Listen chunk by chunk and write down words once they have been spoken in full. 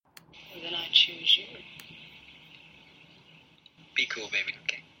choose you. Be cool, baby.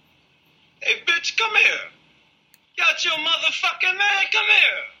 Okay. Hey, bitch, come here. Got your motherfucking man. Come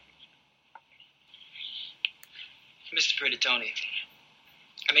here. Mr. Pretty Tony,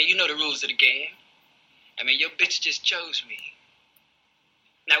 I mean, you know the rules of the game. I mean, your bitch just chose me.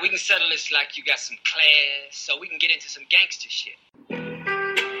 Now we can settle this like you got some class, so we can get into some gangster shit.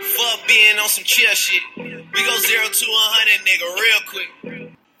 Fuck being on some chill shit. We go 0 to 100, nigga, real quick.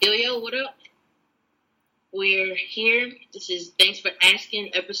 Yo, what up? We're here. This is Thanks for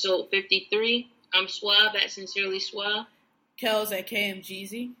Asking, episode 53. I'm Swab at Sincerely Swab. Kels at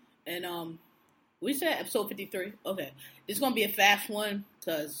KMGZ. And, we said episode 53. Okay. It's going to be a fast one,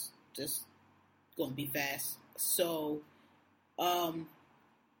 because just going to be fast. So,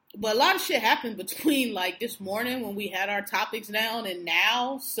 but a lot of shit happened between, like, this morning when we had our topics down and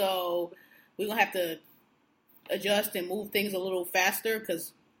now. So, we're going to have to adjust and move things a little faster,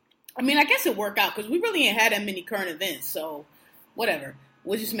 because, I mean, I guess it worked out, because we really ain't had that many current events. So, whatever.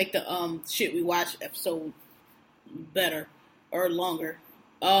 We'll just make the shit we watch episode better or longer.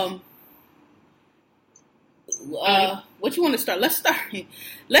 What you want to start? Let's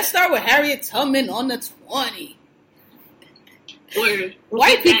start with Harriet Tubman on the 20.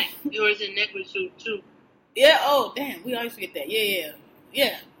 White people. Yours and Negritude too. Yeah. Oh, damn. We always forget that.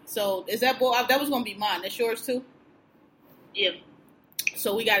 Yeah. So is that that was gonna be mine? That's yours too. Yeah.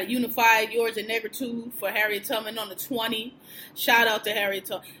 So we got a unified yours and Negritude for Harriet Tubman on the 20. Shout out to Harriet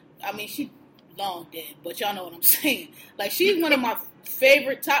Tubman. I mean, she long dead, but y'all know what I'm saying. Like, she's one of my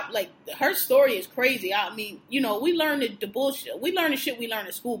favorite her story is crazy. I mean, you know, we learn the bullshit. We learn the shit we learn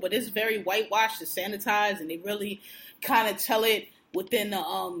in school, but it's very whitewashed and sanitized, and they really kind of tell it within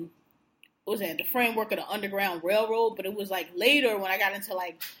the, the framework of the Underground Railroad. But it was, like, later when I got into,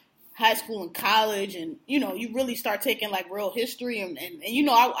 like, high school and college, and, you know, you really start taking, like, real history, and you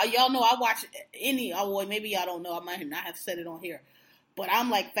know, y'all know I watch maybe y'all don't know, I might not have said it on here. But I'm,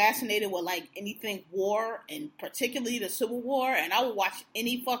 like, fascinated with, like, anything war, and particularly the Civil War. And I will watch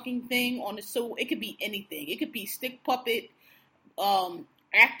any fucking thing on the Civil. It could be anything. It could be stick puppet,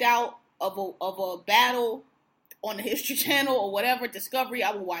 act out of a battle on the History Channel or whatever, Discovery.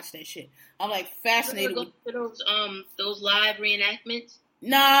 I will watch that shit. I'm, like, fascinated with those live reenactments.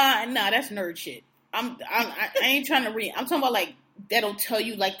 Nah, that's nerd shit. I ain't trying to read. I'm talking about, like, that'll tell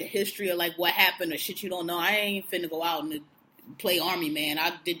you, like, the history of, like, what happened or shit you don't know. I ain't finna go out and play Army Man.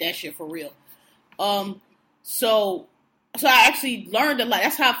 I did that shit for real. So I actually learned a lot.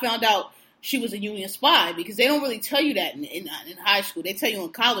 That's how I found out she was a Union spy, because they don't really tell you that in high school. They tell you in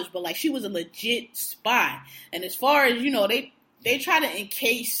college, but, like, she was a legit spy. And as far as, you know, they try to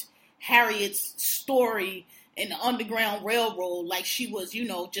encase Harriet's story in the Underground Railroad like she was, you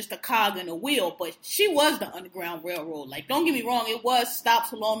know, just a cog in a wheel, but she was the Underground Railroad. Like, don't get me wrong, it was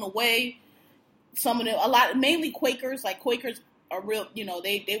stops along the way. Mainly Quakers. Like, Quakers are real, you know,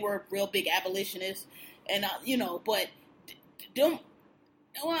 they were real big abolitionists, and you know, but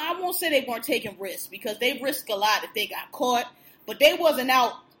I won't say they weren't taking risks, because they risk a lot if they got caught, but they wasn't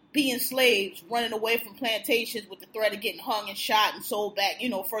out being slaves, running away from plantations with the threat of getting hung and shot and sold back, you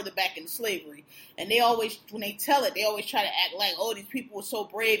know, further back into slavery. And they always, when they tell it, they always try to act like, oh, these people were so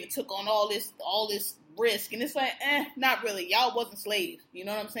brave and took on all this risk. And it's like, not really. Y'all wasn't slaves. You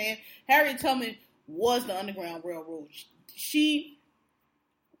know what I'm saying? Harriet Tubman was the Underground Railroad. These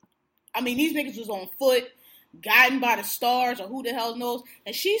niggas was on foot, guiding by the stars, or who the hell knows.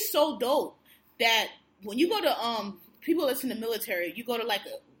 And she's so dope that when you go to, people that's in the military, you go to, like,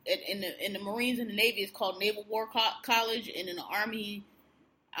 in the Marines and the Navy, it's called Naval War College, and in the Army,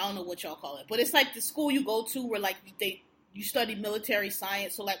 I don't know what y'all call it, but it's like the school you go to where, like, you study military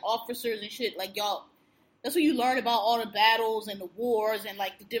science, so, like, officers and shit, like, y'all, that's where you learn about all the battles and the wars and,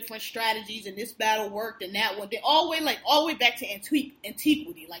 like, the different strategies, and this battle worked and that one. They all the way back to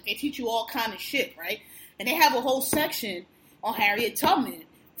antiquity. Like, they teach you all kind of shit, right? And they have a whole section on Harriet Tubman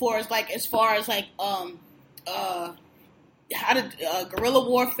as far as how to guerrilla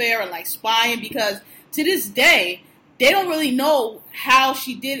warfare and, like, spying, because to this day they don't really know how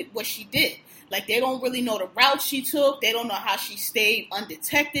she did what she did. Like, they don't really know the route she took. They don't know how she stayed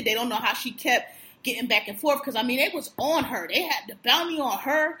undetected. They don't know how she kept getting back and forth, because, I mean, it was on her. They had the bounty on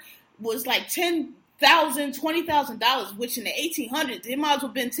her was like $10,000, $20,000, which in the 1800s, it might as well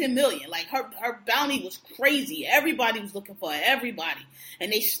have been $10 million. Like, her bounty was crazy. Everybody was looking for her, everybody.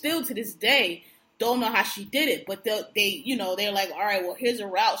 And they still, to this day, don't know how she did it, but they're like, all right, well, here's a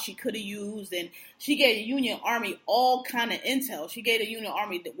route she could have used, and she gave the Union Army all kind of intel. She gave the Union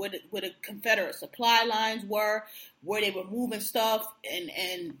Army where the Confederate supply lines were, where they were moving stuff,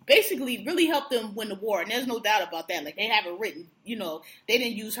 and basically really helped them win the war. And there's no doubt about that. Like, they have it written, they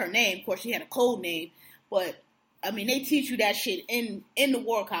didn't use her name. Of course, she had a code name, but I mean, they teach you that shit in the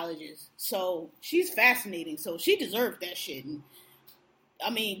war colleges. So she's fascinating. So she deserved that shit. And I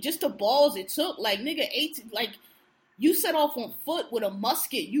mean, just the balls it took, like, nigga, you set off on foot with a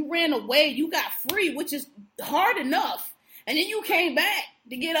musket, you ran away, you got free, which is hard enough, and then you came back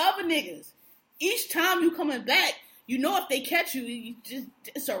to get other niggas. Each time you coming back, if they catch you,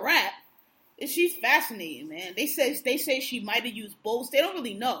 it's a wrap. And she's fascinating, man. They say she might have used boats. They don't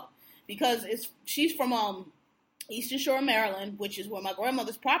really know, because she's from Eastern Shore of Maryland, which is where my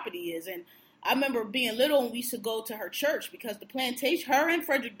grandmother's property is, and I remember being little and we used to go to her church because the plantation, her and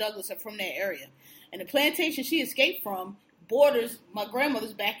Frederick Douglass are from that area. And the plantation she escaped from borders my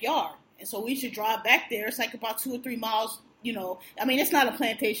grandmother's backyard. And so we used to drive back there. It's like about 2 or 3 miles, I mean, it's not a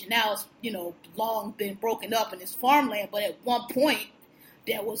plantation now. It's, long been broken up and it's farmland. But at one point,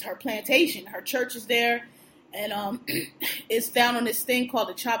 that was her plantation. Her church is there. And it's down on this thing called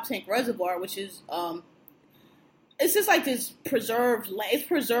the Choptank Reservoir, which is... it's just like this preserved land. It's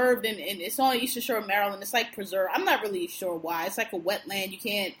preserved and it's on Eastern Shore of Maryland. It's like preserved. I'm not really sure why. It's like a wetland. You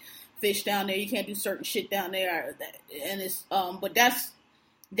can't fish down there. You can't do certain shit down there. And it's but that's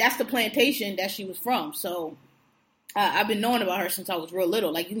the plantation that she was from. So I've been knowing about her since I was real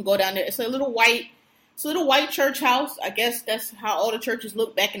little. Like, you can go down there. It's a little white church house. I guess that's how all the churches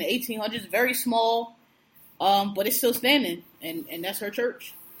looked back in the 1800s. Very small, but it's still standing, and that's her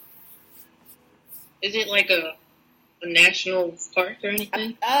church. Is it like a national park or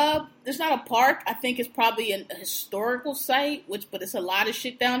anything? It's not a park. I think it's probably a historical site, but it's a lot of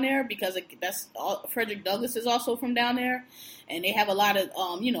shit down there because Frederick Douglass is also from down there, and they have a lot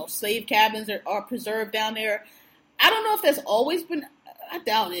of slave cabins are preserved down there. I don't know if that's always been. I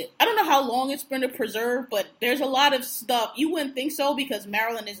doubt it. I don't know how long it's been preserved, but there's a lot of stuff. You wouldn't think so because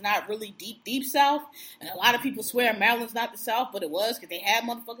Maryland is not really deep south, and a lot of people swear Maryland's not the south, but it was because they had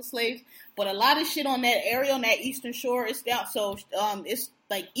motherfucking slaves. But a lot of shit on that area, on that Eastern Shore, it's down. So it's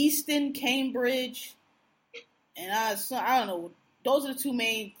like Easton, Cambridge, and I don't know. Those are the 2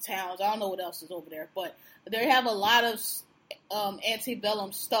 main towns. I don't know what else is over there, but they have a lot of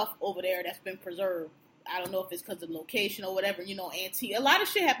antebellum stuff over there that's been preserved. I don't know if it's because of location or whatever, a lot of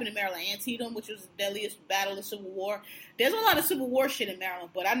shit happened in Maryland. Antietam, which was the deadliest battle of the Civil War. There's a lot of Civil War shit in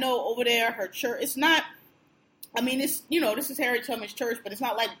Maryland, but I know over there, her church, it's not, I mean, it's, this is Harriet Tubman's church, but it's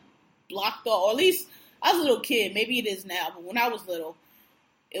not like blocked off, or at least I was a little kid, maybe it is now, but when I was little,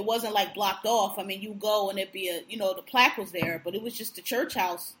 it wasn't like blocked off. I mean, you go and it'd be the plaque was there, but it was just the church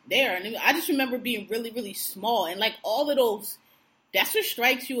house there. And I just remember being really, really small, and like all of those, that's what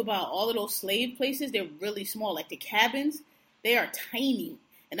strikes you about all of those slave places. They're really small. Like the cabins, they are tiny.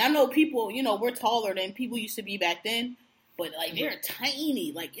 And I know people, we're taller than people used to be back then. But, like, they're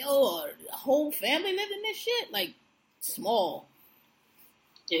tiny. Like, a whole family living in this shit? Like, small.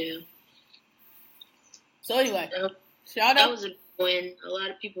 Yeah. So, anyway, shout out. That was a win. A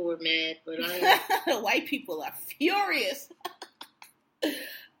lot of people were mad, but white people are furious.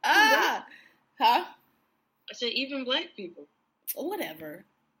 Huh? I said even black people. Whatever.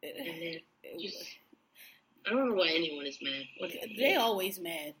 I don't know why anyone is mad. Whatever. They always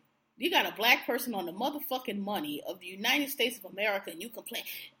mad. You got a black person on the motherfucking money of the United States of America, and you complain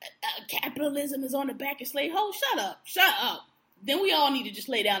capitalism is on the back of slave. Oh, shut up. Then we all need to just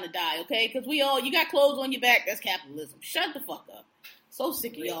lay down and die, okay? Because you got clothes on your back. That's capitalism. Shut the fuck up. So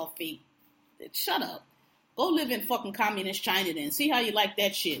sick of y'all feet. Shut up. Go live in fucking communist China then. See how you like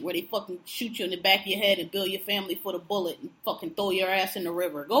that shit, where they fucking shoot you in the back of your head and build your family for the bullet and fucking throw your ass in the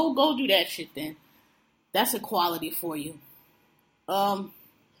river. Go do that shit then. That's equality for you.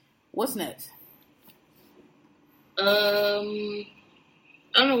 What's next? I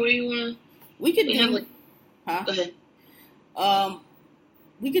don't know, where you wanna... We could do... Huh? Go ahead.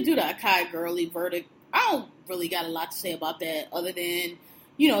 We could do the Akai Gurley verdict. I don't really got a lot to say about that other than,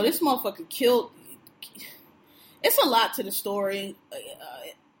 this motherfucker killed... It's a lot to the story.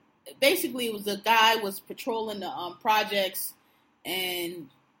 Basically, it was a guy was patrolling the projects and,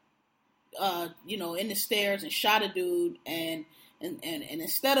 in the stairs and shot a dude. And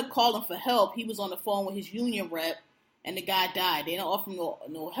instead of calling for help, he was on the phone with his union rep, and the guy died. They didn't offer him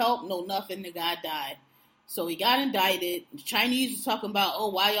no help, no nothing. The guy died. So he got indicted. The Chinese was talking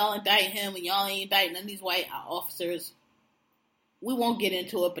about, why y'all indicting him and y'all ain't indicting none of these white officers. We won't get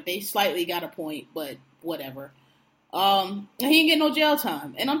into it, but they slightly got a point, but whatever. And he didn't get no jail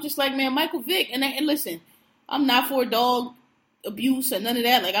time. And I'm just like, man, Michael Vick. And listen, I'm not for dog abuse or none of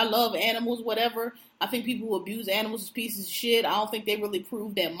that. Like, I love animals, whatever. I think people who abuse animals is pieces of shit. I don't think they really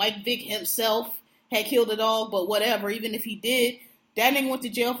proved that Mike Vick himself had killed a dog, but whatever. Even if he did, that nigga went to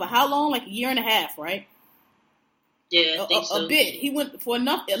jail for how long? Like a year and a half, right? Yeah, I think so. A bit. He went for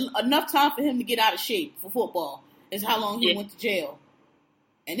enough time for him to get out of shape for football. Is how long he went to jail.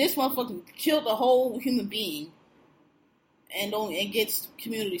 And this motherfucker killed a whole human being and gets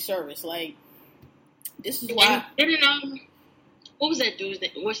community service. Like, this is why. What was that dude's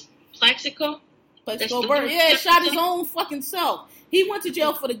name? Was Plaxico? Plaxico Burress. Yeah, shot his own fucking self. He went to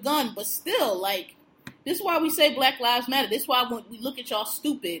jail for the gun, but still, like, this is why we say Black Lives Matter. This is why when we look at y'all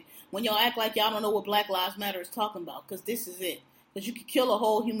stupid when y'all act like y'all don't know what Black Lives Matter is talking about, because this is it. Because you could kill a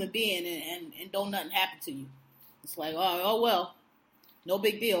whole human being and don't nothing happen to you. It's like, oh well, no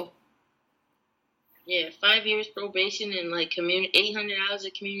big deal. Yeah, 5 years probation and like 800 hours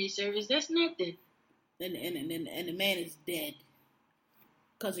of community service. That's nothing. And the man is dead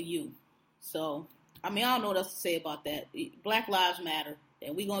because of you. So, I mean, I don't know what else to say about that. Black Lives Matter,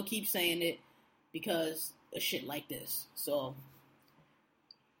 and we're gonna keep saying it because of shit like this. So,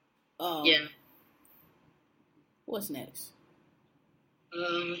 yeah. What's next?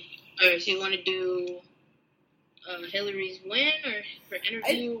 All right. So you want to do Hillary's win or her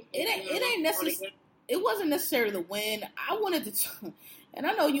interview? It ain't necessarily. It wasn't necessarily the win. I wanted to, and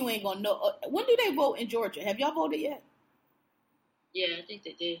I know you ain't gonna know. When do they vote in Georgia? Have y'all voted yet? Yeah, I think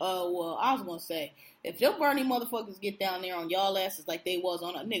they did. Well, I was gonna say, if them Bernie motherfuckers get down there on y'all asses like they was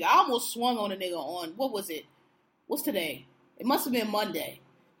on a nigga, I almost swung on a nigga on, what was it? What's today? It must have been Monday.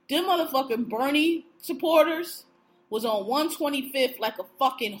 Them motherfucking Bernie supporters was on 125th like a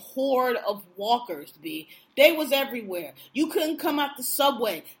fucking horde of walkers, B. They was everywhere. You couldn't come out the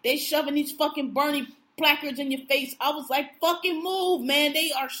subway. They shoving these fucking Bernie placards in your face. I was like, fucking move, man.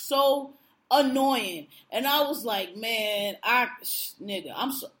 They are so annoying. And I was like, man, I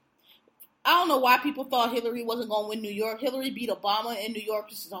don't know why people thought Hillary wasn't going to win New York. Hillary beat Obama in New York.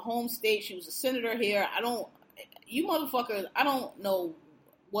 This is a home state. She was a senator here. You motherfuckers, I don't know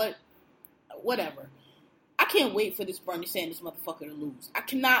whatever. I can't wait for this Bernie Sanders motherfucker to lose. I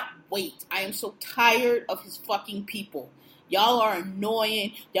cannot wait. I am so tired of his fucking people. Y'all are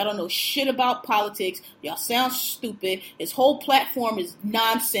annoying. Y'all don't know shit about politics. Y'all sound stupid. His whole platform is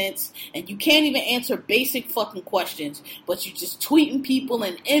nonsense. And you can't even answer basic fucking questions. But you're just tweeting people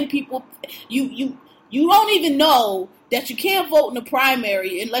and in people. You don't even know that you can't vote in the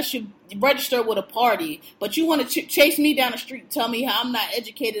primary unless you register with a party. But you want to chase me down the street and tell me how I'm not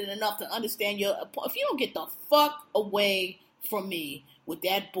educated enough to understand your... If you don't get the fuck away from me with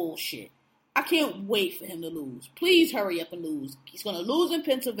that bullshit. I can't wait for him to lose. Please hurry up and lose. He's going to lose in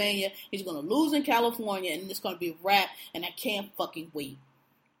Pennsylvania. He's going to lose in California. And it's going to be a wrap. And I can't fucking wait.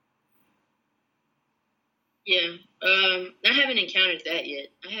 Yeah. I haven't encountered that yet.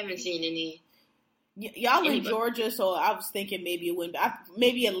 I haven't seen any... Y'all in Georgia, so I was thinking maybe it wouldn't.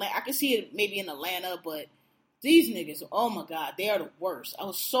 Maybe Atlanta. I could see it maybe in Atlanta, but these niggas, oh my God, they are the worst. I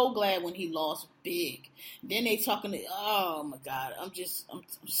was so glad when he lost big. Then they talking to, oh my God, I'm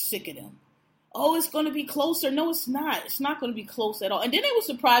sick of them. Oh, it's going to be closer. No, it's not. It's not going to be close at all. And then they were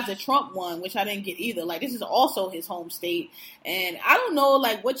surprised that Trump won, which I didn't get either. Like, this is also his home state. And I don't know,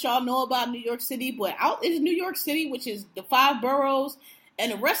 like, what y'all know about New York City, but out in New York City, which is the 5 boroughs, and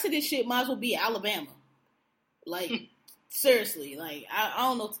the rest of this shit might as well be Alabama. Like, seriously. Like, I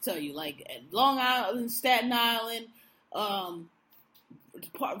don't know what to tell you. Like, Long Island, Staten Island, far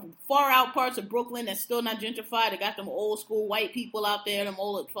out parts of Brooklyn that's still not gentrified. They got them old school white people out there, them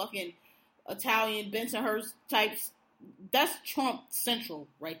old fucking Italian Bensonhurst types. That's Trump Central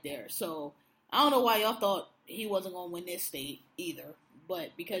right there. So, I don't know why y'all thought he wasn't going to win this state either.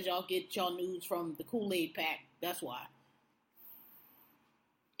 But because y'all get y'all news from the Kool-Aid pack, that's why.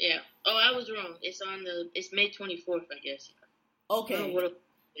 Yeah. Oh, I was wrong. It's May 24th, I guess. Okay.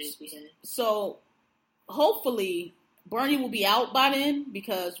 So, hopefully, Bernie will be out by then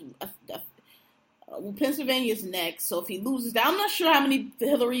because Pennsylvania's next. So, if he loses that, I'm not sure how many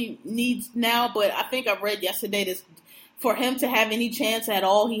Hillary needs now, but I think I read yesterday that for him to have any chance at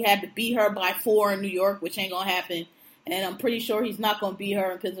all, he had to beat her by 4 in New York, which ain't going to happen. And I'm pretty sure he's not going to beat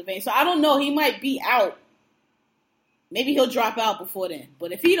her in Pennsylvania. So, I don't know. He might be out. Maybe he'll drop out before then.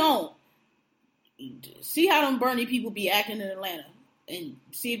 But if he don't, see how them Bernie people be acting in Atlanta. And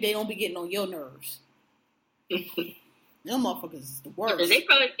see if they don't be getting on your nerves. Them motherfuckers is the worst. They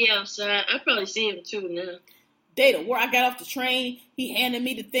probably be outside. I probably see him too now. They the worst. I got off the train. He handed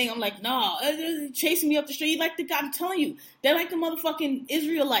me the thing. I'm like, nah. Chasing me up the street. Like the guy, I'm telling you. They're like the motherfucking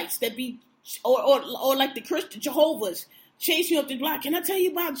Israelites that be or like the Christian Jehovah's chase you up the block. Can I tell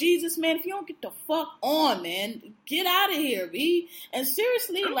you about Jesus, man? If you don't get the fuck on, man, get out of here, B. And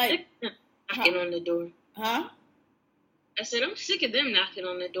seriously, like knocking on the door. Huh? I said, I'm sick of them knocking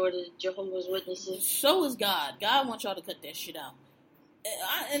on the door to Jehovah's Witnesses. So is God. God wants y'all to cut that shit out.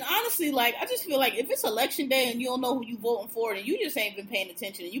 And honestly, like, I just feel like if it's election day and you don't know who you voting for, then you just ain't been paying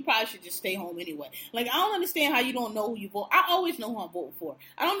attention, and you probably should just stay home anyway. Like, I don't understand how you don't know who you vote. I always know who I'm voting for.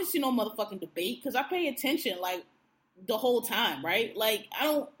 I don't see no motherfucking debate, because I pay attention, like, the whole time, right? Like,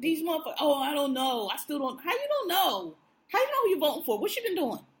 these motherfuckers, I don't know. I still don't. How you don't know? How you know who you're voting for? What you been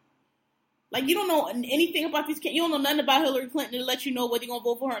doing? Like, you don't know anything about these kids. You don't know nothing about Hillary Clinton to let you know whether you're going to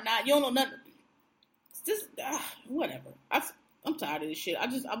vote for her or not. You don't know nothing. It's just, whatever. I'm tired of this shit.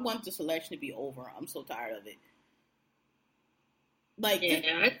 I want this election to be over. I'm so tired of it. Like,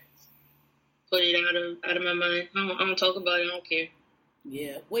 I put it out of my mind. I don't talk about it. I don't care.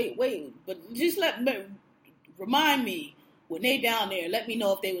 Yeah. Wait. But just remind me when they down there. Let me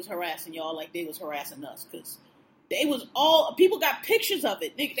know if they was harassing y'all like they was harassing us, because they was people got pictures of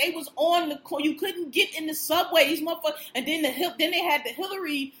it. They was on the corner. You couldn't get in the subway. These motherfuckers. And then then they had the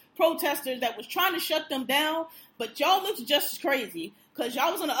Hillary protesters that was trying to shut them down. But y'all looked just as crazy because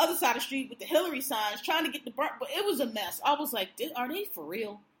y'all was on the other side of the street with the Hillary signs trying to get the burnt. But it was a mess. I was like, are they for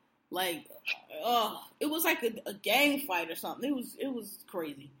real? Like, it was like a gang fight or something. It was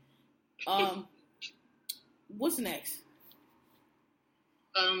crazy. What's next?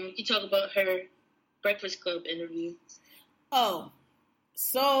 You talk about her Breakfast Club interview. Oh,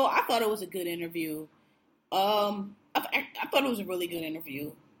 so I thought it was a good interview. I thought it was a really good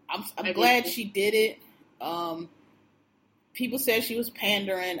interview. I'm glad she did it. People said she was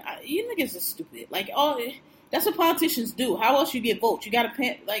pandering. You niggas are stupid. Like, that's what politicians do. How else you get votes? You gotta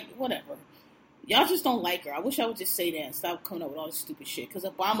like, whatever. Y'all just don't like her. I wish I would just say that and stop coming up with all this stupid shit. Because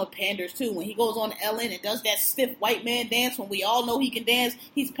Obama panders too. When he goes on Ellen and does that stiff white man dance, when we all know he can dance,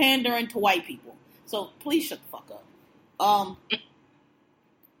 he's pandering to white people. So please shut the fuck up.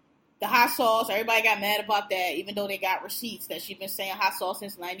 The hot sauce, everybody got mad about that, even though they got receipts that she's been saying hot sauce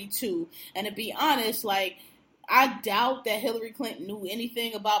since 92. And to be honest, like, I doubt that Hillary Clinton knew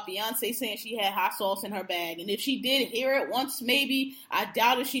anything about Beyonce saying she had hot sauce in her bag. And if she did hear it once, maybe, I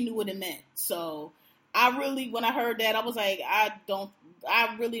doubt if she knew what it meant. So when I heard that, I was like,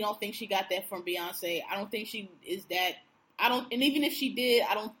 I really don't think she got that from Beyonce. I don't think she is that. And even if she did,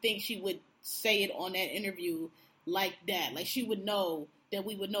 I don't think she would say it on that interview like that. Like, she would know that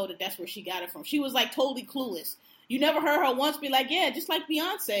we would know that that's where she got it from. She was like totally clueless. You never heard her once be like, yeah, just like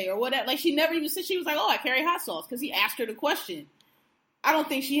Beyonce or whatever. Like, she never even said, she was like, I carry hot sauce, because he asked her the question. I don't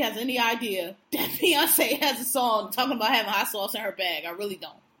think she has any idea that Beyonce has a song talking about having hot sauce in her bag. I really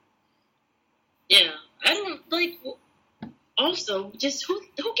don't. Yeah, I don't, like, also, just who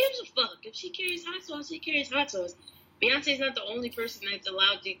gives a fuck? If she carries hot sauce, she carries hot sauce. Beyonce's not the only person that's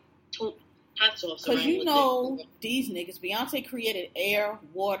allowed to tote hot sauce. Because you know these niggas. Beyonce created air,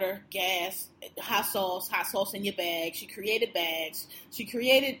 water, gas, hot sauce in your bag. She created bags. She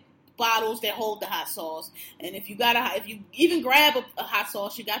created bottles that hold the hot sauce. And if you even grab a hot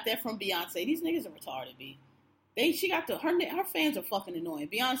sauce, you got that from Beyonce. These niggas are retarded, B. Her fans are fucking annoying.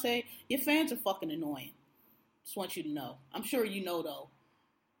 Beyonce, your fans are fucking annoying. Just want you to know. I'm sure you know though.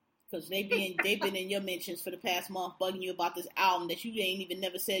 Because they've been in your mentions for the past month bugging you about this album that you ain't even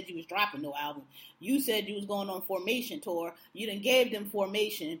never said you was dropping no album. You said you was going on Formation tour. You done gave them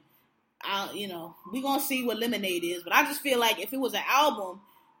Formation. We gonna see what Lemonade is. But I just feel like if it was an album,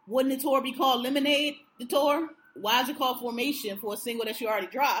 wouldn't the tour be called Lemonade, the tour? Why is it called Formation for a single that you already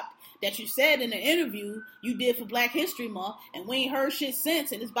dropped, that you said in an interview you did for Black History Month, and we ain't heard shit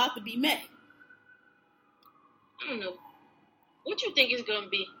since, and it's about to be May? I don't know. What you think it's gonna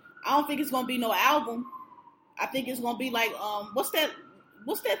be? I don't think it's gonna be no album. I think it's gonna be like what's that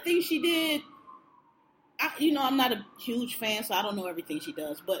thing she did? I'm not a huge fan, so I don't know everything she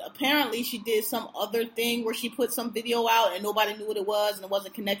does. But apparently she did some other thing where she put some video out and nobody knew what it was and it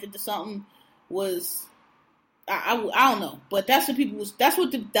wasn't connected to something. I don't know. But that's what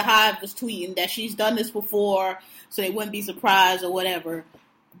the Hive was tweeting, that she's done this before, so they wouldn't be surprised or whatever.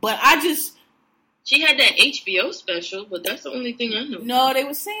 But she had that HBO special, but that's the only thing I know. No, they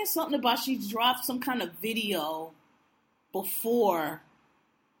were saying something about she dropped some kind of video before.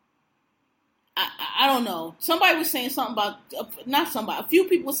 I don't know. Somebody was saying something about, a few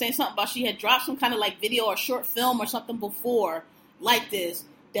people were saying something about she had dropped some kind of like video or short film or something before like this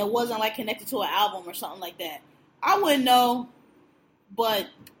that wasn't like connected to an album or something like that. I wouldn't know, but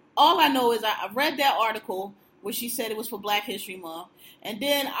all I know is I read that article where she said it was for Black History Month, And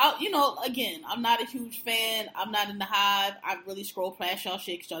then, again, I'm not a huge fan. I'm not in the Hive. I really scroll past y'all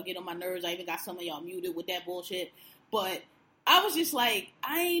shit because y'all get on my nerves. I even got some of y'all muted with that bullshit. But I was just like,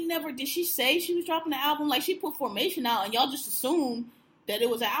 did she say she was dropping the album? Like, she put Formation out and y'all just assumed that it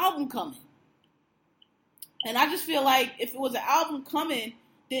was an album coming. And I just feel like if it was an album coming,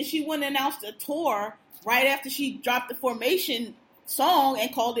 then she wouldn't announce the tour right after she dropped the Formation song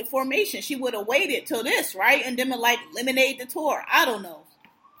and called it Formation. She would have waited till this, right? And then Lemonade the tour. I don't know.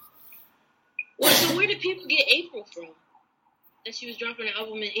 Well, so where did people get April from? That she was dropping an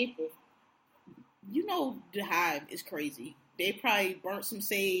album in April. You know the Hive is crazy. They probably burnt some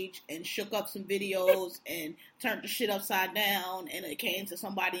sage and shook up some videos and turned the shit upside down and it came to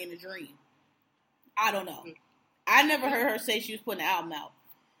somebody in a dream. I don't know. I never heard her say she was putting an album out.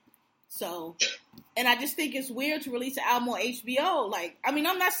 So, and I just think it's weird to release an album on HBO. Like, I mean,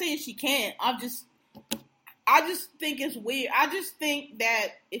 I'm not saying she can't. I just think it's weird. I just think that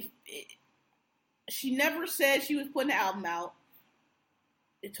she never said she was putting an album out.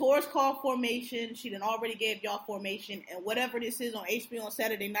 The tour's called Formation. She done already gave y'all Formation. And whatever this is on HBO on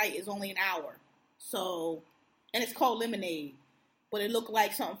Saturday night is only an hour. So, and it's called Lemonade. But it looked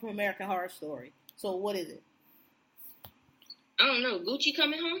like something from American Horror Story. So what is it? I don't know. Gucci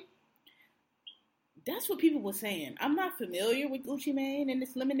coming home? That's what people were saying. I'm not familiar with Gucci Mane and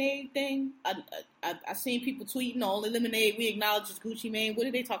this Lemonade thing. I seen people tweeting, the only Lemonade we acknowledge is Gucci Mane. What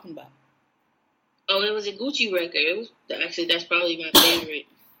are they talking about? Oh, it was a Gucci record. It was actually, that's probably my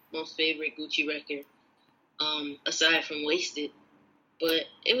most favorite Gucci record, aside from Wasted. But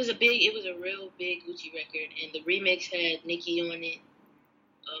it was a real big Gucci record, and the remix had Nicki on it.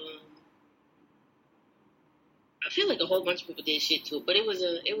 I feel like a whole bunch of people did shit to it, but it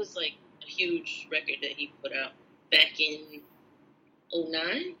was like a huge record that he put out back in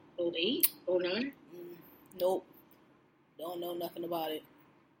 09, 08, 09. Nope. Don't know nothing about it.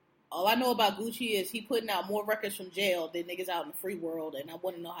 All I know about Gucci is he putting out more records from jail than niggas out in the free world, and I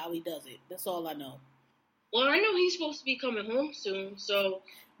want to know how he does it. That's all I know. Well, I know he's supposed to be coming home soon, so...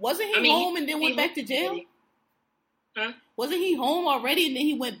 Wasn't he home and then went back to jail? Huh? Wasn't he home already and then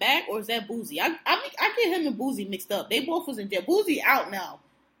he went back, or is that Boozy? I get him and Boozy mixed up. They both was in jail. Boozy out now.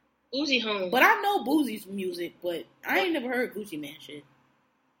 Boozy home. But I know Boozy's music, but I ain't never heard Gucci Mane shit.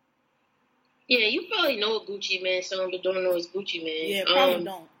 Yeah, you probably know a Gucci Mane song, but don't know it's Gucci Mane. Yeah, probably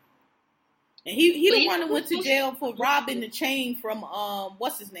don't. And he the one that went to jail for robbing the chain from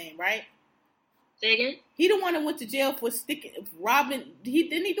what's his name, right? Say again? He the one that went to jail for robbing.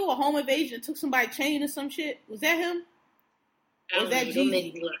 Didn't he do a home invasion and took somebody's chain or some shit? Was that him? Or was that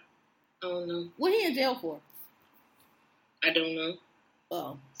Jeezy? I don't know. What he in jail for? I don't know.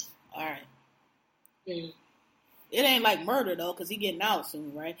 Oh, all right. Mm. It ain't like murder though, cause he getting out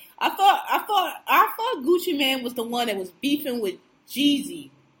soon, right? I thought Gucci Mane was the one that was beefing with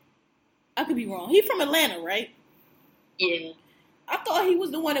Jeezy. I could be wrong. He from Atlanta, right? Yeah. I thought he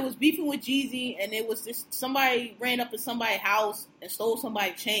was the one that was beefing with Jeezy, and it was just somebody ran up in somebody's house and stole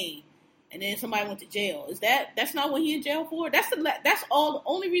somebody's chain, and then somebody went to jail. That's not what he in jail for? That's the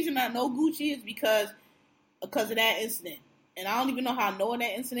only reason I know Gucci is because of that incident. And I don't even know how I know of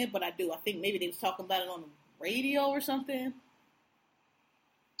that incident, but I do. I think maybe they was talking about it on the radio or something.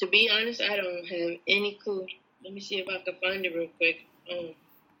 To be honest, I don't have any clue. Let me see if I can find it real quick.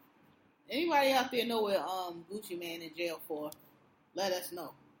 Anybody out there know what Gucci Mane in jail for? Let us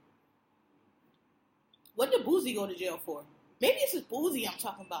know. What did Boozy go to jail for? Maybe it's just Boozy I'm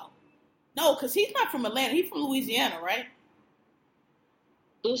talking about. No, because he's not from Atlanta. He's from Louisiana, right?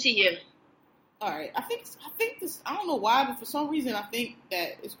 Boozy, yeah. All right. I think this. I don't know why, but for some reason I think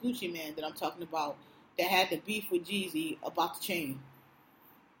that it's Gucci Mane that I'm talking about that had the beef with Jeezy about the chain.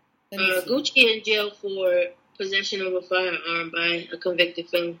 Gucci in jail for possession of a firearm by a convicted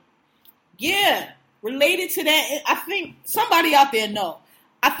felon. Yeah, related to that, I think somebody out there know.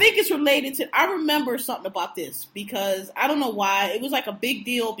 I think it's related to, I remember something about this because I don't know why. It was like a big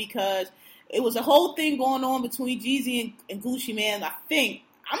deal because it was a whole thing going on between Jeezy and Gucci Mane. I think,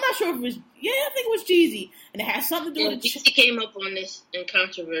 I'm not sure if it was, I think it was Jeezy. And it had something to do with... Jeezy came up on this in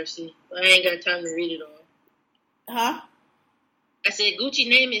controversy. But I ain't got time to read it all. Huh? I said Gucci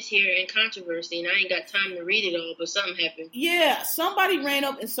name is here in controversy, and I ain't got time to read it all, but something happened. Yeah, somebody ran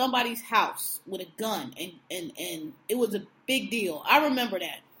up in somebody's house with a gun, and it was a big deal. I remember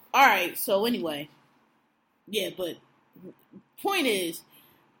that. All right, so anyway. Yeah, but point is,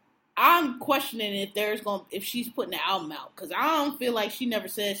 I'm questioning if she's putting the album out, because I don't feel like she never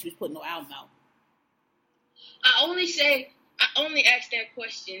said she was putting no album out. I only asked that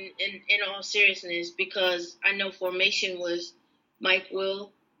question in all seriousness because I know Formation was Mike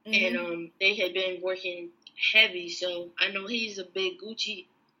Will, and they had been working heavy, so I know he's a big Gucci.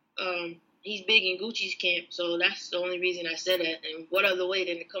 He's big in Gucci's camp, so that's the only reason I said that. And what other way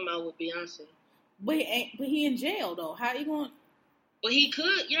than to come out with Beyonce? But he in jail though. How you going? Well, he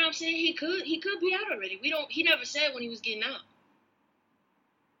could. You know what I'm saying? He could be out already. He never said when he was getting out.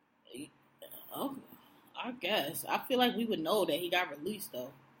 Oh, I guess. I feel like we would know that he got released though.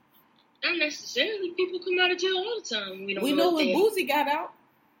 Not necessarily. People come out of jail all the time. We know when Boosie got out.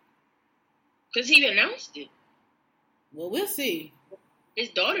 Because he announced it. Well, we'll see. His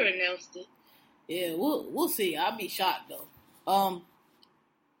daughter announced it. Yeah, we'll see. I'll be shocked though. All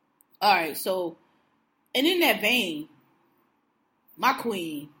right, so, and in that vein, my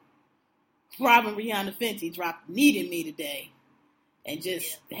queen, Robin Rihanna Fenty, dropped "Needed Me" today, and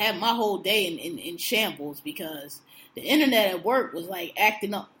just had my whole day in shambles because the internet at work was like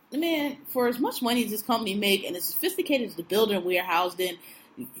acting up. Man, for as much money as this company make and as sophisticated as the building we're housed in,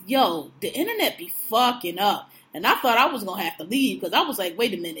 yo, the internet be fucking up. And I thought I was going to have to leave because I was like,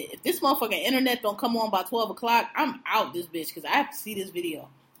 wait a minute. If this motherfucking internet don't come on by 12 o'clock, I'm out this bitch because I have to see this video.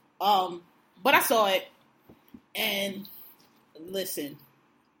 But I saw it. And listen,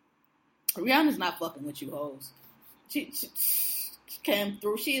 Rihanna's not fucking with you hoes. She came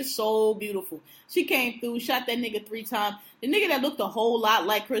through. She is so beautiful. She came through, shot that nigga 3 times. The nigga that looked a whole lot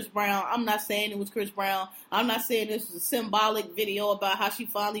like Chris Brown. I'm not saying it was Chris Brown. I'm not saying this was a symbolic video about how she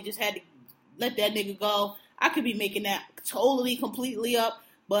finally just had to let that nigga go. I could be making that totally, completely up.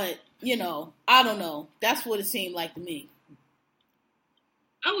 But, you know, I don't know. That's what it seemed like to me.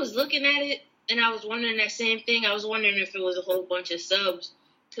 I was looking at it, and I was wondering that same thing. I was wondering if it was a whole bunch of subs.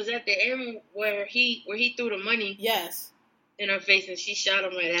 Because at the end where he threw the money... Yes. In her face, and she shot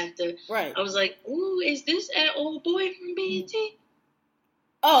him right after. Right. I was like, ooh, is this that old boy from BET?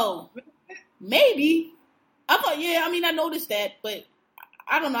 Oh, maybe. I noticed that, but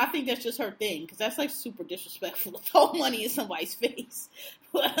I don't know. I think that's just her thing, because that's, like, super disrespectful to throw money in somebody's face.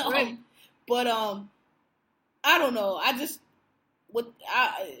 But, right. I don't know.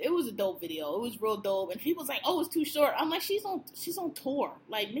 It was a dope video. It was real dope. And people was like, oh, it's too short. I'm like, she's on tour.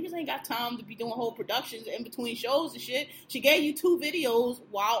 Like, niggas ain't got time to be doing whole productions in between shows and shit. She gave you 2 videos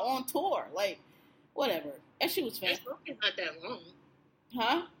while on tour. Like, whatever. That shit was fun. That song is not that long.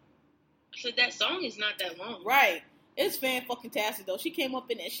 Huh? I said that song is not that long. Right. It's fan-fucking-tastic, though. She came up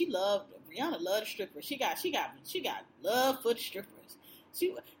in there. Rihanna loved the strippers. She got love for the strippers.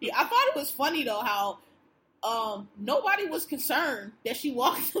 I thought it was funny, though, how nobody was concerned that she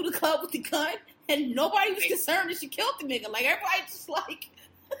walked through the club with the gun, and nobody was concerned that she killed the nigga. Like, everybody just like,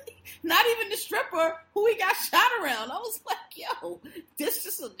 not even the stripper who he got shot around. I was like, yo, this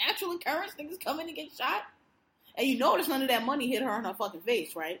just a natural occurrence. Niggas come in and get shot. And you notice none of that money hit her in her fucking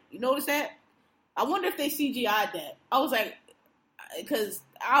face, right? You notice that? I wonder if they CGI'd that. I was like, because,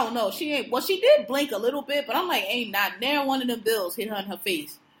 I don't know, she did blink a little bit, but I'm like, ain't not near one of them bills hit her in her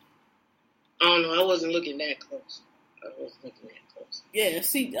face. I don't know. I wasn't looking that close. Yeah,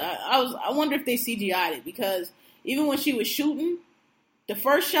 see, I wonder if they CGI'd it, because even when she was shooting, the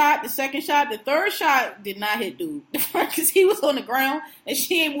first shot, the second shot, the third shot did not hit dude. Because he was on the ground, and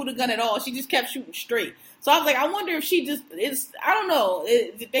she ain't moved the gun at all. She just kept shooting straight. So I was like, I wonder if she just, I don't know,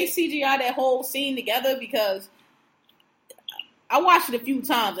 did they CGI that whole scene together? Because I watched it a few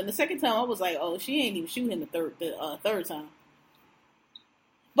times, and the second time I was like, oh, she ain't even shooting the third time.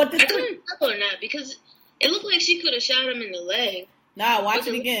 But I couldn't tell or not, because it looked like she could have shot him in the leg. Nah, watch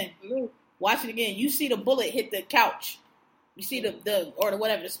it again. Watch it again. You see the bullet hit the couch. You see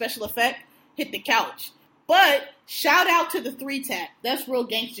the special effect hit the couch. But shout out to the 3-tap. That's real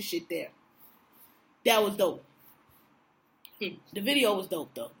gangster shit there. That was dope. The video was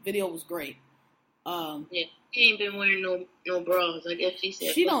dope though. Video was great. Yeah, she ain't been wearing no bras. I guess she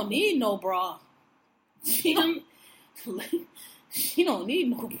said she don't need no bra. She don't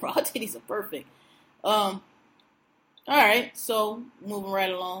need no bra. Titties are perfect. All right, so moving right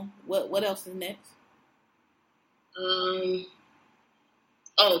along. What else is next?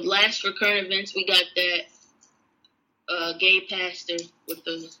 Last for current events, we got that gay pastor with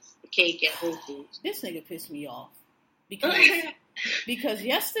the cake at Whole Foods. This nigga pissed me off because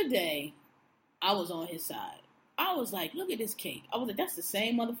yesterday I was on his side. I was like, look at this cake. I was like, that's the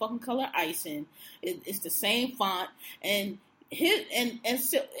same motherfucking color icing. It's the same font. And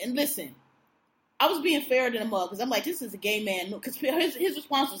listen, I was being fairer than a mug because I'm like, this is a gay man. Because his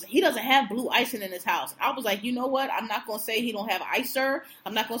response was, he doesn't have blue icing in his house. I was like, you know what? I'm not going to say he don't have icer.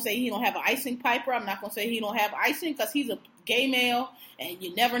 I'm not going to say he don't have an icing piper. I'm not going to say he don't have icing because he's a gay male and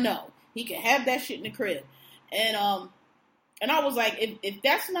you never know. He can have that shit in the crib. And I was like, if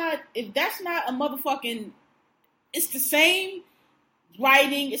that's not a motherfucking, it's the same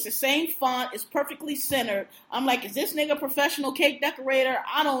writing. It's the same font. It's perfectly centered. I'm like, is this nigga a professional cake decorator?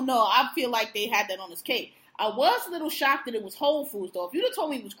 I don't know. I feel like they had that on his cake. I was a little shocked that it was Whole Foods, though. If you'd have told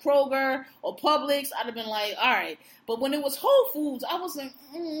me it was Kroger or Publix, I'd have been like, all right. But when it was Whole Foods, I was like,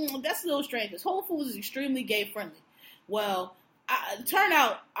 that's a little strange, because Whole Foods is extremely gay-friendly. Well, turn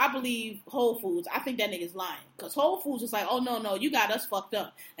out, I believe Whole Foods. I think that nigga's lying. Because Whole Foods was like, oh, no, you got us fucked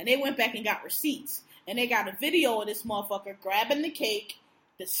up. And they went back and got receipts. And they got a video of this motherfucker grabbing the cake,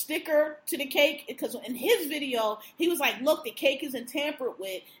 the sticker to the cake, because in his video, he was like, look, the cake isn't tampered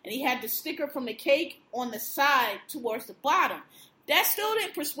with, and he had the sticker from the cake on the side towards the bottom. That still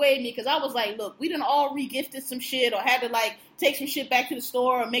didn't persuade me, because I was like, look, we done all re-gifted some shit, or had to, like, take some shit back to the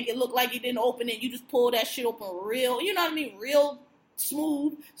store, or make it look like you didn't open it, you just pull that shit open real, you know what I mean, real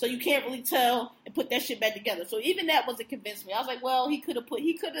smooth, so you can't really tell, and put that shit back together. So even that wasn't convincing me. I was like, well, he could have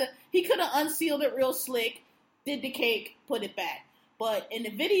unsealed it real slick, did the cake, put it back. But in the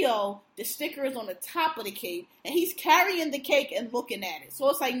video, the sticker is on the top of the cake, and he's carrying the cake and looking at it. So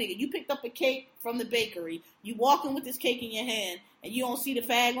it's like, nigga, you picked up a cake from the bakery, you walking with this cake in your hand, and you don't see the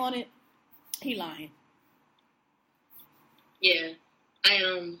fag on it. He lying. Yeah, I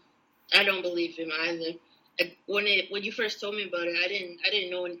don't believe him either. When you first told me about it, I didn't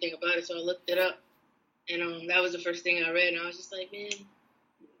know anything about it, so I looked it up, and that was the first thing I read, and I was just like, man,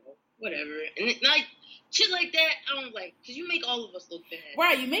 whatever. And like. Shit like that, I don't like, because you make all of us look bad.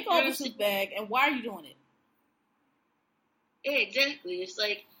 Right, you make all of us look bad, and why are you doing it? Yeah, exactly. It's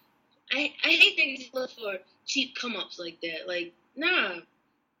like, I hate things look for cheap come-ups like that. Like, nah.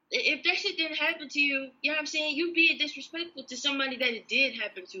 If that shit didn't happen to you, you know what I'm saying? You being disrespectful to somebody that it did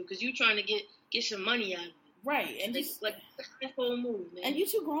happen to, because you trying to get some money out of it. Right, and like that whole move, man. And you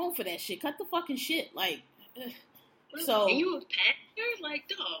too grown for that shit. Cut the fucking shit. Like, so. And you a pastor? Like,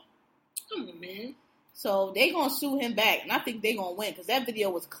 dog. Come on, man. So they gonna sue him back, and I think they gonna win, because that video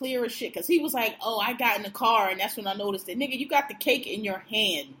was clear as shit. Because he was like, "Oh, I got in the car, and that's when I noticed it." Nigga, you got the cake in your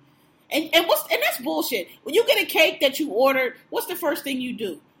hand, and that's bullshit. When you get a cake that you ordered, what's the first thing you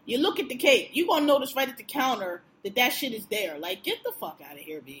do? You look at the cake. You gonna notice right at the counter that shit is there. Like, get the fuck out of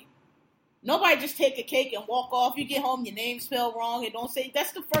here, B. Nobody just take a cake and walk off. You get home, your name spelled wrong, and don't say.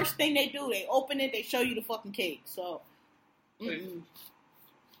 That's the first thing they do. They open it, they show you the fucking cake. So,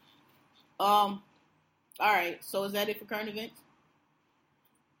 all right, so is that it for current events?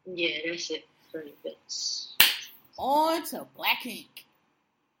 Yeah, that's it for current events. On to Black Ink.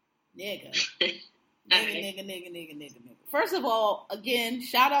 Nigga. Nigga. First of all, again,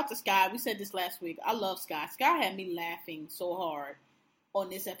 shout out to Sky. We said this last week. I love Sky. Sky had me laughing so hard on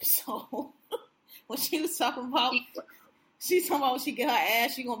this episode. When she was talking about, she's talking about when she get her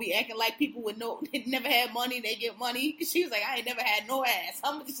ass, she gonna be acting like people with never had money, they get money. She was like, I ain't never had no ass.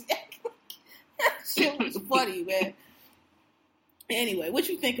 I'm just acting like shit was funny, man. Anyway, what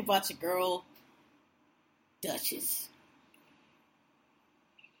you think about your girl, Duchess?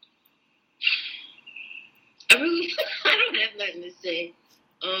 I don't have nothing to say.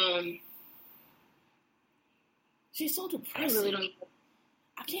 She's so depressing. I really don't.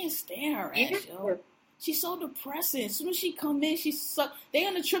 I can't stand her ass, yo. She's so depressing. As soon as she come in, she suck. They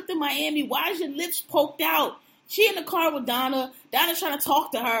on the trip to Miami. Why is your lips poked out? She in the car with Donna. Donna's trying to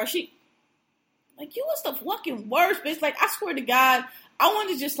talk to her. Like, you was the fucking worst, bitch. Like, I swear to God, I want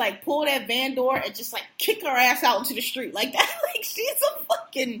to just, like, pull that van door and just, like, kick her ass out into the street. Like, that, like, she's the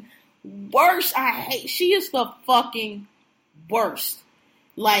fucking worst. She is the fucking worst.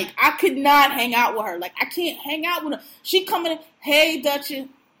 Like, I could not hang out with her. Like, I can't hang out with her. She coming in, hey, Duchess.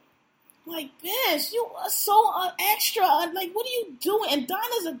 Like, bitch, you are so extra. Like, what are you doing? And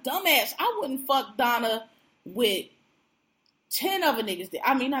Donna's a dumbass. I wouldn't fuck Donna with 10 other niggas.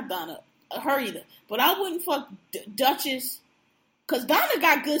 I mean, not Donna. Her either. But I wouldn't fuck Duchess, because Donna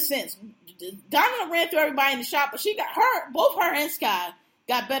got good sense. Donna ran through everybody in the shop, but she got both her and Sky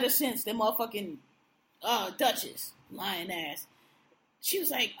got better sense than motherfucking Duchess. Lying ass. She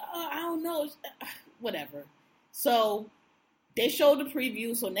was like, I don't know. Whatever. So they showed the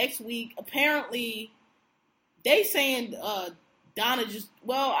preview. So next week, apparently, they saying Donna just,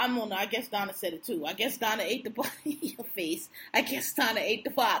 well, I don't know. I guess Donna said it too. I guess Donna ate the your face. I guess Donna ate the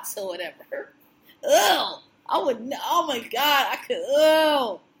fox or whatever. Ugh. I would, oh my God. I could,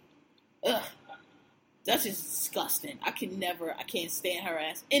 ugh. That's just disgusting. I can't stand her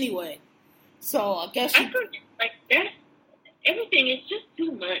ass. Anyway, so I guess I could, like, that, everything is just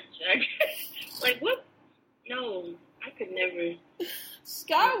too much. Like, what? No, I could never.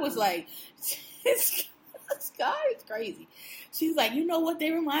 Sky was like, Sky is crazy. She's like, you know what they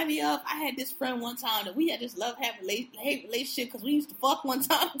remind me of? I had this friend one time that we had this love-hate relationship because we used to fuck one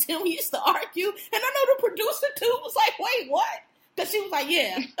time and then we used to argue. And I know the producer, too, was like, wait, what? Because she was like,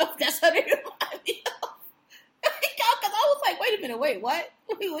 yeah, that's her name. Because I was like, wait a minute, what?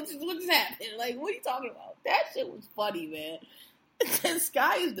 What just happened? Like, what are you talking about? That shit was funny, man.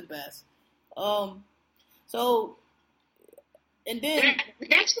 Sky is the best. So, and then...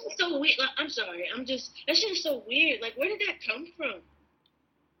 That shit was so weird. Like, I'm sorry. That shit is so weird. Like, where did that come from?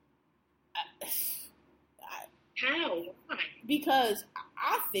 How? Why? Because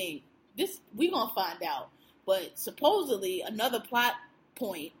I think we gonna find out. But supposedly another plot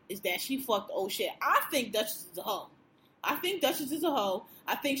point is that she fucked old shit. I think Duchess is a hoe. I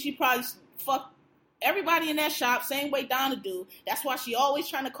think she probably fucked everybody in that shop, same way Donna do. That's why she always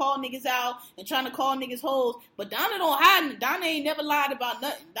trying to call niggas out and trying to call niggas hoes. But Donna don't hide it. Donna ain't never lied about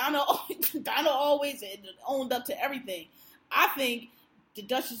nothing. Donna always owned up to everything. I think the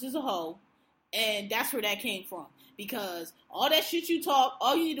Duchess is a hoe. And that's where that came from. Because all that shit you talk,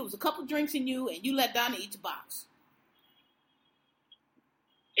 all you needed was a couple drinks in you, and you let Donna eat your box.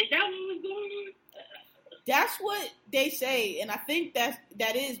 Is that what was going on? That's what they say, and I think that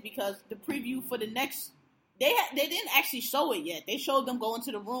is because the preview for the next... They didn't actually show it yet. They showed them going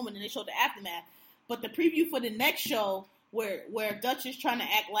to the room, and then they showed the aftermath. But the preview for the next show, where Duchess trying to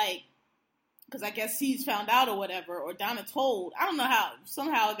act like... Because I guess he's found out or whatever, or Donna told. I don't know how.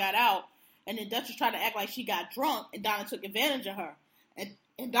 Somehow it got out. And then Duchess tried to act like she got drunk, and Donna took advantage of her.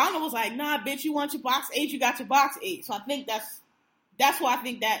 And Donna was like, nah, bitch, you want your box 8, you got your box 8. So I think that's why I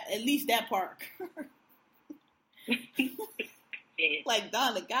think that, at least that part. Like,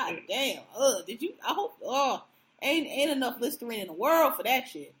 Donna, goddamn. Did you, I hope, ain't enough Listerine in the world for that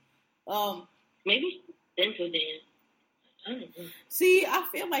shit. Maybe dental dam. I don't know. See, I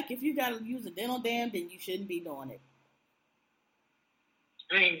feel like if you gotta use a dental dam, then you shouldn't be doing it.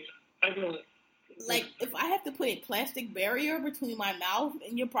 I don't know. Like, if I have to put a plastic barrier between my mouth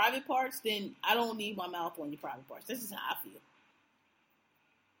and your private parts, then I don't need my mouth on your private parts. This is how I feel.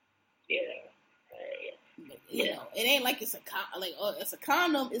 Yeah. You know, it ain't like it's a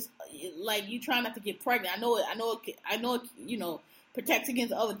condom. It's like you try not to get pregnant. I know it, you know, protects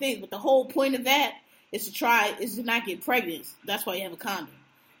against other things, but the whole point of that is to not get pregnant. That's why you have a condom.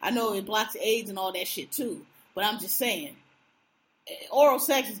 I know it blocks AIDS and all that shit too, but I'm just saying. Oral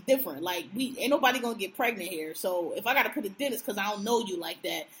sex is different. Like, ain't nobody gonna get pregnant here. So if I gotta put a dentist because I don't know you like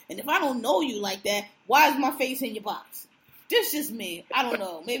that, and if I don't know you like that, why is my face in your box? This just me. I don't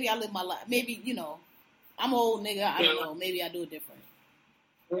know. Maybe I live my life. Maybe, you know, I'm an old nigga. I don't know. Maybe I do it different.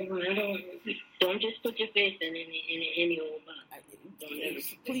 Don't just put your face in any old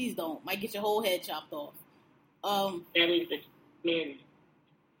box. Please don't. Might get your whole head chopped off. That is the man.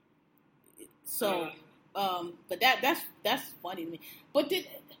 So. But that's funny to me. But did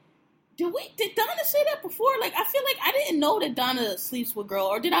Donna say that before? Like, I feel like I didn't know that Donna sleeps with girls,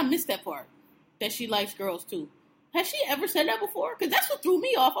 or did I miss that part? That she likes girls too. Has she ever said that before? Because that's what threw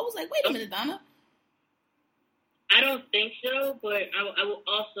me off. I was like, wait a minute, Donna. I don't think so, but I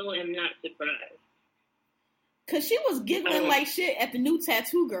also am not surprised. Because she was giggling like shit at the new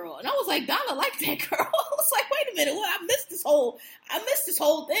tattoo girl. And I was like, Donna liked that girl. I was like, wait a minute, what? I missed this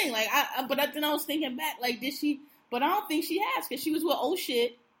whole thing. Like, then I was thinking back, like, did she? But I don't think she has, because she was with old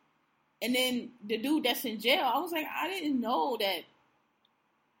shit. And then the dude that's in jail, I was like, I didn't know that.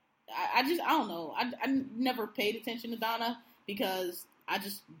 I don't know. I never paid attention to Donna because I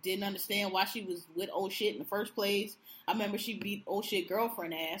just didn't understand why she was with old shit in the first place. I remember she beat old shit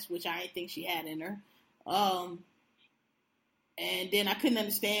girlfriend ass, which I didn't think she had in her. And then I couldn't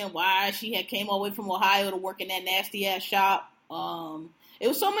understand why she had came all the way from Ohio to work in that nasty ass shop. It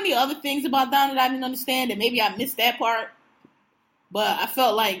was so many other things about Donna that I didn't understand, and maybe I missed that part. But I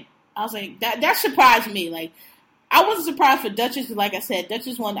felt like, I was like, that surprised me. Like, I wasn't surprised for Duchess, because like I said, I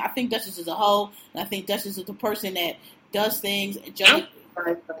think Duchess is a hoe, and I think Duchess is the person that does things. I'm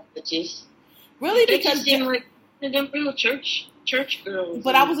surprised by Duchess. Really? Because they're like, they're real church girls.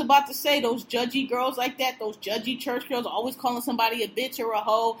 But I was about to say, those judgy girls like that, those judgy church girls always calling somebody a bitch or a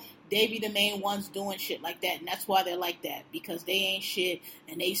hoe, they be the main ones doing shit like that, and that's why they're like that, because they ain't shit,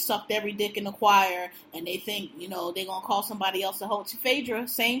 and they sucked every dick in the choir, and they think, you know, they gonna call somebody else a hoe. Phaedra,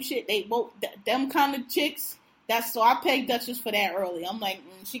 same shit. They both, them kind of chicks, so I pegged Duchess for that early. I'm like,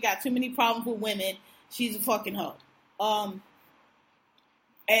 she got too many problems with women, she's a fucking hoe.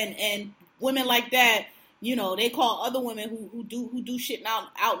 And women like that, you know, they call other women who do shit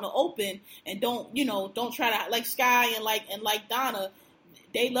out in the open and don't try to, like Sky and like Donna,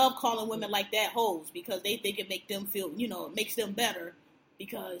 they love calling women like that hoes because they think it make them feel, you know, it makes them better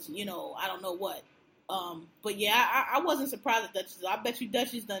because, you know, I don't know what. But yeah, I wasn't surprised at Duchess. I bet you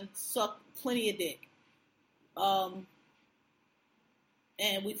Duchess done sucked plenty of dick. And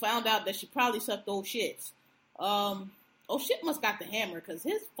we found out that she probably sucked old shits. Oh, shit must got the hammer, because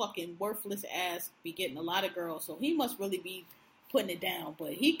his fucking worthless ass be getting a lot of girls, so he must really be putting it down.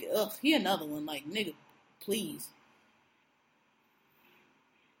 But he another one, like, nigga, please.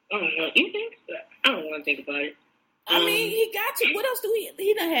 I don't know. You think? I don't want to think about it. I mean, he got to. What else do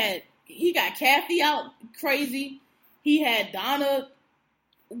he done had? He got Kathy out crazy. He had Donna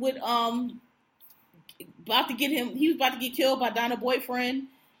with about to get him. He was about to get killed by Donna's boyfriend.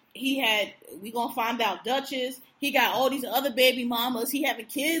 He had. We gonna find out Duchess. He got all these other baby mamas. He having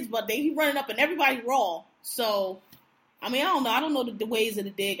kids, but he running up and everybody raw. So, I mean, I don't know. I don't know the ways of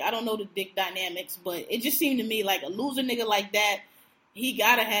the dick. I don't know the dick dynamics, but it just seemed to me like a loser nigga like that, he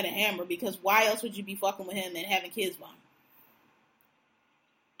gotta have a hammer, because why else would you be fucking with him and having kids by him?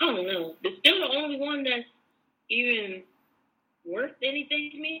 I don't know. But still the only one that's even worth anything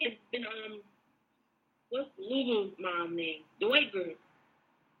to me has been, what's Lulu's mom name? The white girl.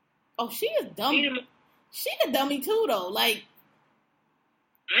 Oh, she is dumb. She a dummy too, though. Like,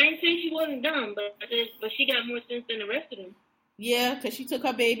 I ain't saying she wasn't dumb, but she got more sense than the rest of them. Yeah, because she took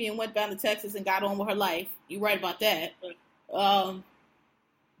her baby and went down to Texas and got on with her life. You're right about that.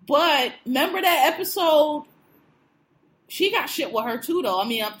 But remember that episode? She got shit with her too, though. I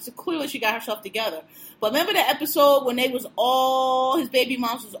mean, clearly she got herself together. But remember that episode when they was all his baby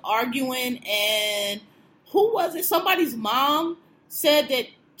moms was arguing, and who was it? Somebody's mom said that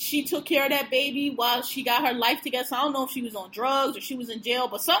she took care of that baby while she got her life together. So I don't know if she was on drugs or she was in jail,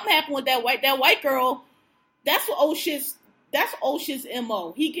 but something happened with that white girl. That's what old shit's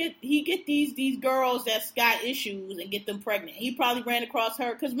MO. He get these girls that's got issues and get them pregnant. He probably ran across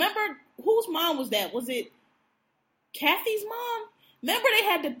her, because remember, whose mom was that? Was it Kathy's mom? Remember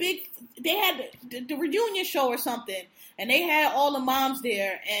they had the reunion show or something, and they had all the moms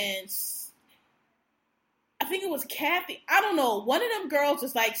there, and I think it was Kathy. I don't know. One of them girls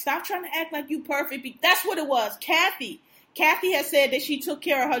was like, stop trying to act like you perfect. That's what it was. Kathy had said that she took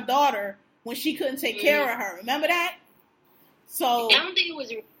care of her daughter when she couldn't take care of her. Remember that? So I don't think it was.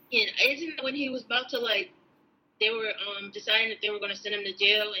 Isn't it when he was about to, like, they were deciding that they were going to send him to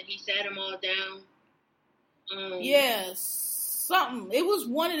jail, and he sat them all down? Yes, something. It was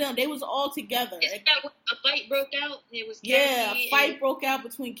one of them. They was all together. Isn't that when a fight broke out? It was Kathy, a fight broke out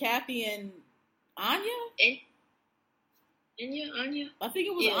between Kathy and Anya? Anya? I think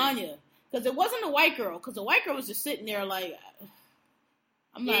it was Anya. Because it wasn't the white girl. Because the white girl was just sitting there like,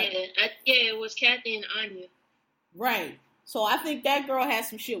 I'm not. It was Kathy and Anya. Right. So I think that girl has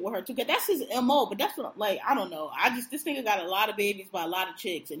some shit with her too. Cause that's his MO. But that's what, like, I don't know. This nigga got a lot of babies by a lot of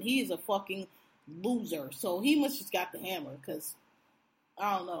chicks. And he is a fucking loser. So he must just got the hammer. Because,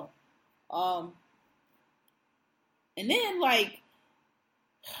 I don't know. And then, like,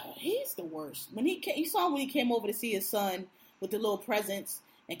 he's the worst. You saw him when he came over to see his son with the little presents,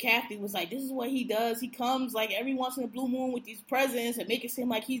 and Kathy was like, this is what he does. He comes like every once in a blue moon with these presents and make it seem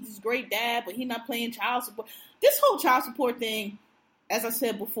like he's this great dad, but he's not playing child support. This whole child support thing, as I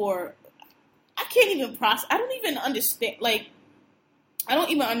said before, I can't even process. I don't even understand, like,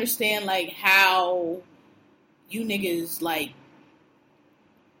 how you niggas, like,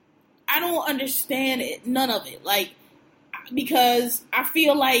 I don't understand it, none of it. Like, because I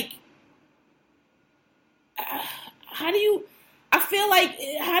feel like, how do you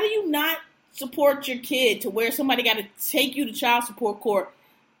not support your kid to where somebody got to take you to child support court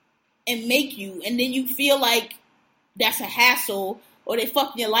and make you, and then you feel like that's a hassle, or they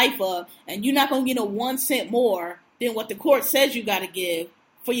fucking your life up, and you're not going to get 1 cent more than what the court says you got to give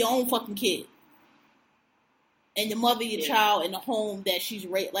for your own fucking kid and the mother of your child in the home that she's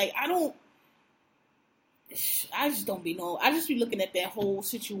raised. Like, I just don't be knowing. I just be looking at that whole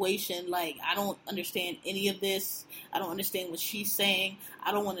situation like, I don't understand any of this. I don't understand what she's saying.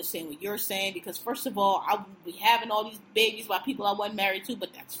 I don't understand what you're saying, because first of all, I would be having all these babies by people I wasn't married to,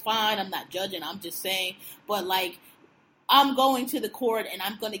 but that's fine. I'm not judging. I'm just saying. But, like, I'm going to the court and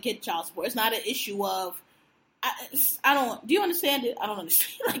I'm going to get child support. It's not an issue of, I don't, do you understand it? I don't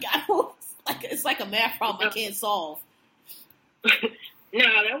understand. It's like a math problem I can't solve. No,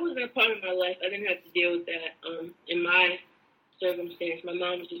 that wasn't a part of my life. I didn't have to deal with that in my circumstance. My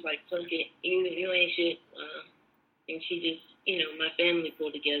mom was just like, fuck it, you ain't shit. And she just, my family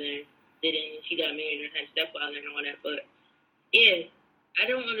pulled together and did it, and she got married and had a stepfather and all that. But, yeah, I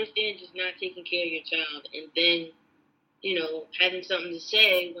don't understand just not taking care of your child and then, having something to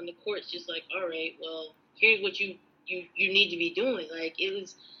say when the court's just like, all right, well, here's what you need to be doing. Like,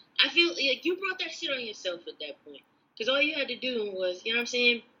 I feel like you brought that shit on yourself at that point. Because all you had to do was,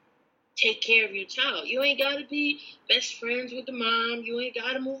 take care of your child. You ain't got to be best friends with the mom. You ain't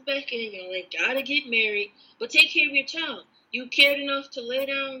got to move back in. You ain't got to get married. But take care of your child. You cared enough to lay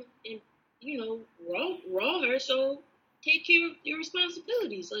down and, raw her. So take care of your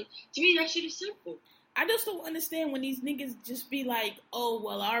responsibilities. Like, to me, that shit is simple. I just don't understand when these niggas just be like, oh,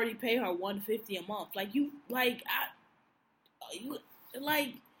 well, I already pay her $150 a month. Like, you, like,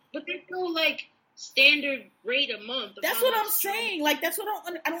 But there's no, like, standard rate a month. That's what I'm saying. Like, that's what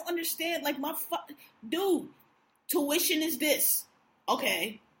I don't understand. Like, dude, tuition is this.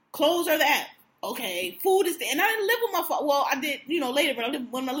 Okay. Clothes are that. Okay. Food is that. And I didn't live with my father. Well, I did, later, but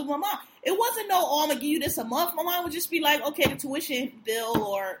when I lived with my mom. It wasn't no, oh, I'm going to give you this a month. My mom would just be like, okay, the tuition bill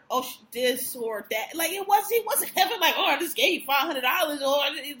or, oh, this or that. Like, it wasn't ever like, oh, I just gave you $500 or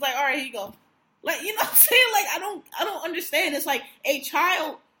it's like, all right, here you go. Like, you know what I'm saying? Like, I don't understand. It's like a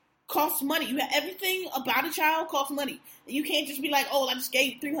child costs money. You have everything about a child costs money. You can't just be like, oh, I just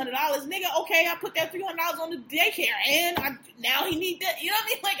gave you $300. Nigga, okay, I put that $300 on the daycare and now he need that. You know what I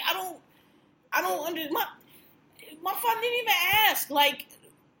mean? Like, I don't understand. My father didn't even ask. Like,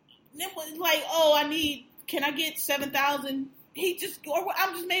 it was like, oh, can I get 7,000? I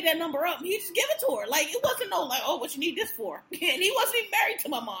just made that number up. He just give it to her. Like, it wasn't no like, oh, what you need this for? And he wasn't even married to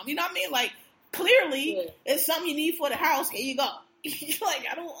my mom. You know what I mean? Like, clearly, it's something you need for the house. Here you go. Like,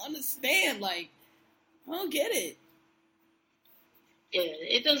 I don't understand. Like, I don't get it. Yeah,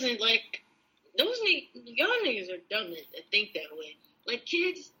 it doesn't, like, y'all niggas are dumb that think that way. Like,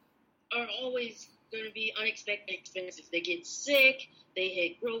 kids are always going to be unexpected expenses. They get sick. They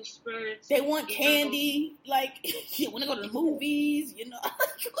hit growth spurts. They want candy. Like, you want to go to the movies,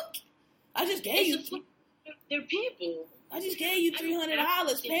 I just gave you. They're people. I just gave you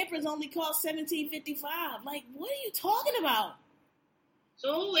 $300. Pampers only cost $17.55. Like, what are you talking about?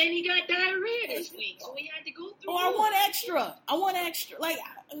 So, and he got diarrhea this week, so he had to go through. Oh, I want extra. Like,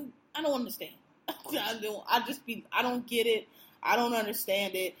 I don't understand. I don't get it. I don't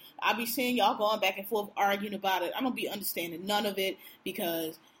understand it. I be seeing y'all going back and forth arguing about it. I don't be understanding none of it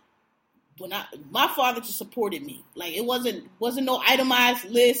because my father just supported me. Like, it wasn't no itemized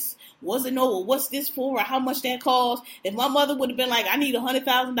list. Wasn't no, well, what's this for or how much that costs. If my mother would have been like, I need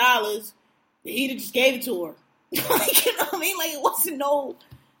 $100,000, he'd have just gave it to her. Like, you know what I mean? Like, it wasn't no,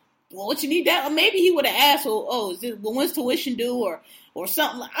 well, what you need that? Or maybe he would have asked, oh, is this, well, when's tuition due or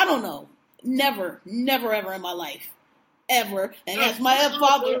something? I don't know. Never ever in my life. Ever. And that's my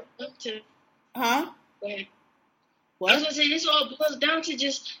father. Huh? What? I was going to say, this all boils down to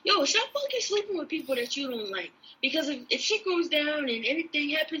just, stop fucking sleeping with people that you don't like. Because if shit goes down and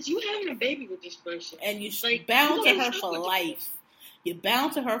anything happens, you having a baby with this person. And you're like, bound to her for life. You're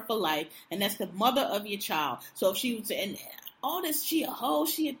bound to her for life. And that's the mother of your child. So if she was, and all this, she a hoe,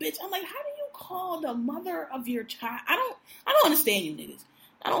 she a bitch. I'm like, how do you call the mother of your child? I don't understand you niggas.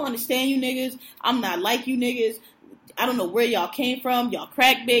 I don't understand you niggas. I'm not like you niggas. I don't know where y'all came from. Y'all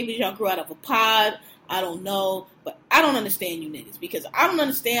crack babies. Y'all grew out of a pod. I don't know. But I don't understand you niggas because I don't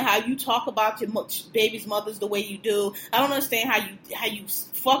understand how you talk about your baby's mothers the way you do. I don't understand how you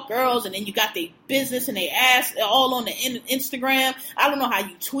fuck girls and then you got their business and they ass all on the Instagram. I don't know how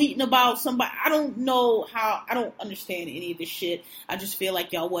you tweeting about somebody. I don't understand any of this shit. I just feel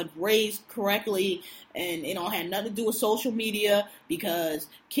like y'all wasn't raised correctly and it don't have nothing to do with social media because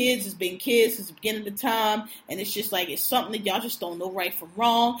kids has been kids since the beginning of the time and it's just like it's something that y'all just don't know right from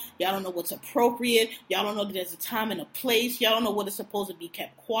wrong. Y'all don't know what's appropriate. Y'all don't know that there's a time and a place. Y'all don't know what is supposed to be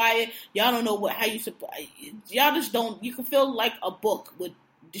kept quiet. Y'all don't know y'all just don't, you can feel like a book with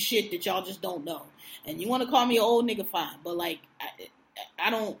the shit that y'all just don't know. And you want to call me an old nigga, fine. But like, I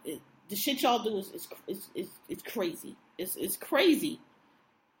don't, the shit y'all do is crazy. It's crazy.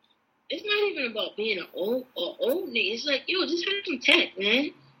 It's not even about being an old nigga. It's like, just have some tact,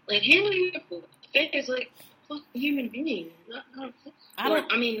 man. Like, handle your affairs like a fucking human being.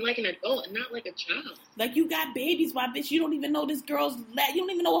 I mean, like an adult, not like a child. Like, you got babies, my bitch. You don't even know this girl's... You don't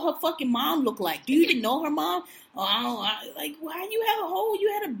even know what her fucking mom looked like. Do you even know her mom? Like, why you have a whole...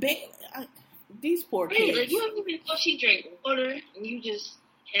 You had a baby... These poor kids. Like, you don't even know she drank water, and you just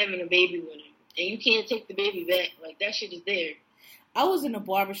having a baby with her. And you can't take the baby back. Like, that shit is there. I was in a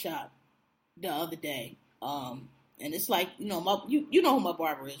barbershop the other day, and it's like, you know who my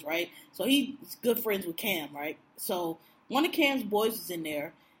barber is, right? So he's good friends with Cam, right? So one of Cam's boys is in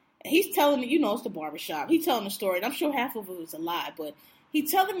there, and he's telling me, it's the barbershop. He's telling the story, and I'm sure half of it was a lie, but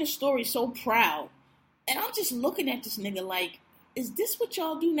he's telling the story so proud, and I'm just looking at this nigga like, is this what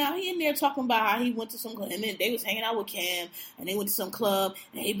y'all do now? He in there talking about how he went to some club, and then they was hanging out with Cam, and they went to some club,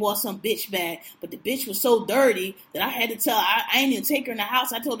 and he bought some bitch back, but the bitch was so dirty that I had to tell her, I ain't even take her in the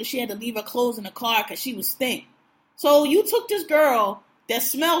house. I told her she had to leave her clothes in the car because she was stink. So you took this girl that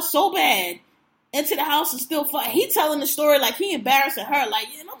smells so bad into the house and still fuck. He telling the story like he embarrassing her, like,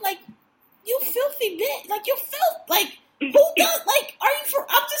 and I'm like, you filthy bitch, like you filth, like who does, like, are you for?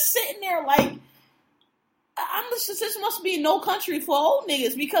 I'm just sitting there like, This must be no country for old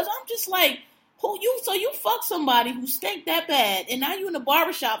niggas, because I'm just like, so you fuck somebody who stink that bad, and now you in the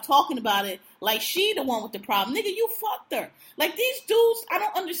barbershop talking about it like she the one with the problem. Nigga, you fucked her. Like, these dudes, I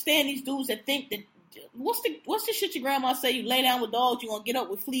don't understand these dudes that think that, what's the shit your grandma say, you lay down with dogs, you gonna get up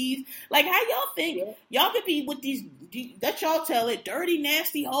with fleas? Like, how y'all think y'all could be with these, that y'all tell it, dirty,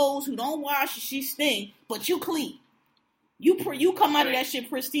 nasty hoes who don't wash and she stink, but you clean. You come out of that shit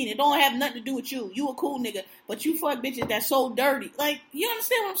pristine. It don't have nothing to do with you. You a cool nigga, but you fuck bitches that's so dirty. Like, you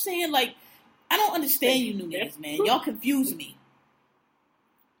understand what I'm saying? Like, I don't understand you new niggas, man. Y'all confuse me.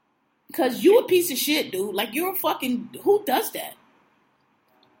 Because you a piece of shit, dude. Like, you're a fucking, who does that?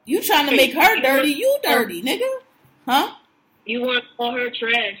 You trying to make her dirty, you dirty, nigga. Huh? You want to call her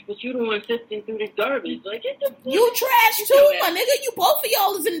trash, but you the one sifting through this garbage. Like, get the fuck. You trash too, my nigga. You both of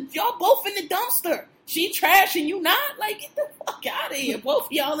y'all both in the dumpster. She trash and you not? Like, get the fuck out of here. Both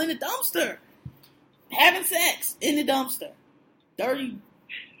of y'all in the dumpster. Having sex in the dumpster. Dirty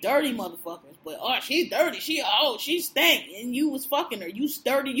motherfuckers. But, she's dirty. She stank. And you was fucking her. You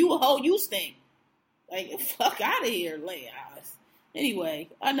dirty. You a hoe. You stink. Like, fuck out of here. Like, anyway,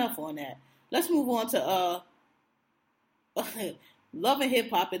 enough on that. Let's move on to, Love and Hip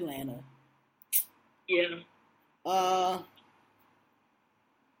Hop Atlanta. Yeah. What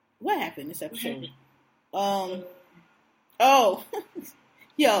happened this episode?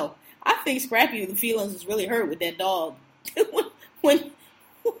 Yo, I think Scrappy the feelings was really hurt with that dog. when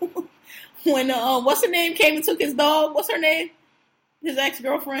what's her name came and took his dog? What's her name? His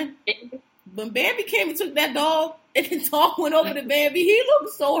ex-girlfriend. When Bambi came and took that dog, and the dog went over to Bambi, he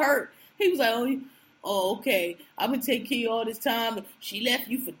looked so hurt. He was like, oh, okay, I've been taking care of you all this time, but she left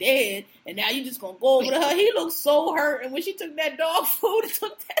you for dead, and now you just gonna go over to her. He looked so hurt, and when she took that dog food and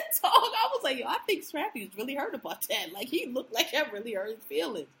took that dog, I was like, yo, I think Scrappy was really hurt about that. Like, he looked like that really hurt his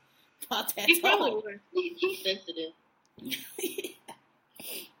feelings about that dog. He's sensitive.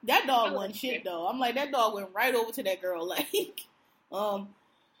 That dog wasn't shit, though. I'm like, that dog went right over to that girl, like,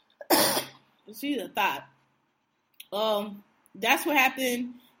 she's a thought. That's what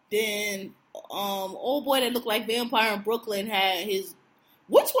happened. Then, old boy that looked like Vampire in Brooklyn had his,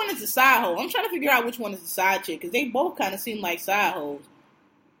 which one is the side hoe? I'm trying to figure out which one is the side chick, because they both kind of seem like side hoes.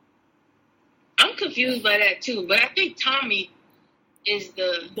 I'm confused by that, too, but I think Tommy is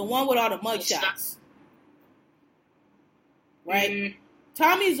the one with all the mugshots. Right? Mm-hmm.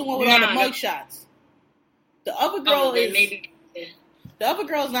 Tommy's the one with all the mugshots. The other girl is... Maybe, yeah. The other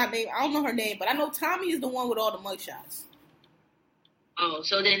girl's not named... I don't know her name, but I know Tommy is the one with all the mugshots. Oh,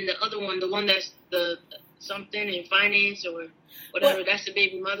 so then the other one, the one that's the something in finance or whatever, that's the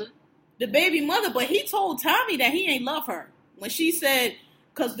baby mother? The baby mother, but he told Tommy that he ain't love her. When she said...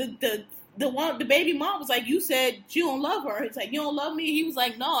 Because the baby mom was like, you said you don't love her. It's like, you don't love me? He was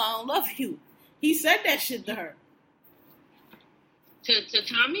like, no, I don't love you. He said that shit to her. To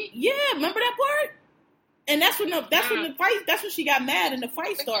Tommy? Yeah, remember that part? And that's when the fight. That's when she got mad and the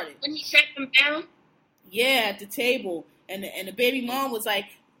fight started. When he sat them down. Yeah, at the table, and the baby mom was like,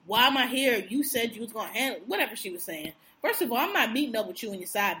 "Why am I here? You said you was gonna handle whatever she was saying." First of all, I'm not meeting up with you and your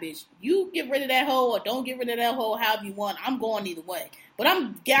side bitch. You get rid of that hoe or don't get rid of that hoe, however you want. I'm going either way. But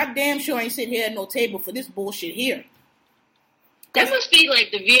I'm goddamn sure I ain't sitting here at no table for this bullshit here. That must be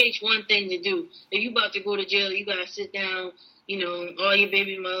like the VH1 thing to do. If you about to go to jail, you gotta sit down. You know, all your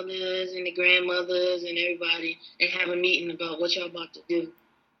baby mothers and the grandmothers and everybody, and have a meeting about what y'all about to do.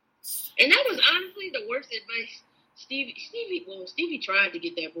 And that was honestly the worst advice. Stevie tried to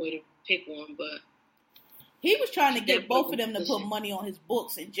get that boy to pick one, but he was trying to get both of them to put money on his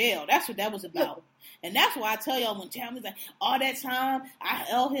books in jail. That's what that was about. And that's why I tell y'all when Tammy's like, all that time, I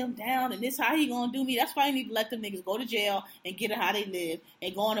held him down, and this how he gonna do me. That's why you need to let them niggas go to jail and get it how they live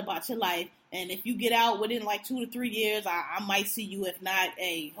and go on about your life. And if you get out within like 2 to 3 years, I might see you. If not,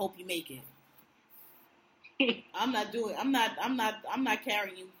 hey, hope you make it. I'm not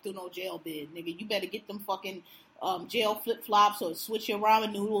carrying you through no jail bid, nigga. You better get them fucking jail flip flops or switch your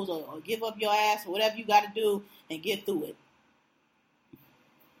ramen noodles or give up your ass or whatever you got to do and get through it.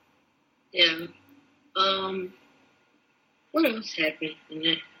 Yeah. What else happened in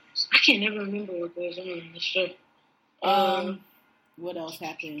that? I can't never remember what goes on in the show. What else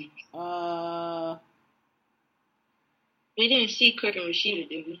happened? We didn't see Kirk and Rashida,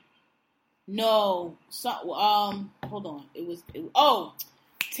 did we? No. Hold on. It was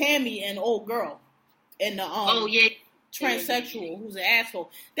Tammy and old girl. And the transsexual who's an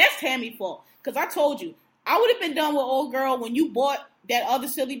asshole. That's Tammy's fault. Because I told you, I would have been done with old girl when you bought that other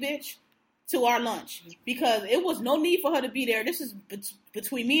silly bitch to our lunch. Because it was no need for her to be there. This is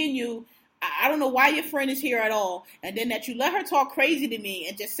between me and you. I don't know why your friend is here at all. And then that you let her talk crazy to me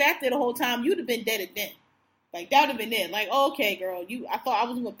and just sat there the whole time, you'd have been dead and then. Like, that would have been it. Like, oh, okay, girl, I thought I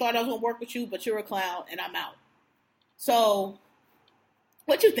was gonna work with you, but you're a clown, and I'm out. So,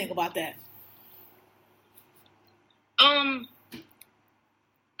 what you think about that? I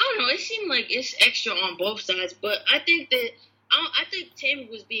don't know. It seemed like it's extra on both sides, but I think Tammy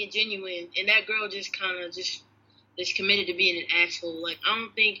was being genuine, and that girl just kind of just committed to being an asshole. Like, I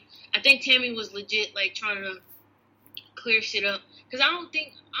think Tammy was legit, like, trying to clear shit up, because I don't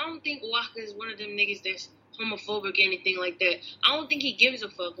think Waka is one of them niggas that's homophobic or anything like that. I don't think he gives a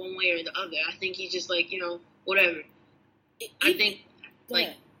fuck one way or the other. I think he's just like, whatever. I think, like,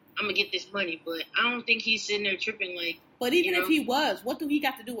 I'm gonna get this money, but I don't think he's sitting there tripping, like. But even if he was, what do he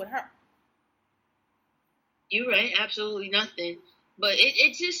got to do with her? You're right, absolutely nothing. But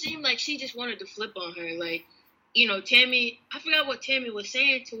it just seemed like she just wanted to flip on her. Like, Tammy, I forgot what Tammy was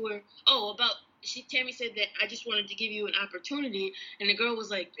saying to her. Oh, Tammy said that I just wanted to give you an opportunity. And the girl was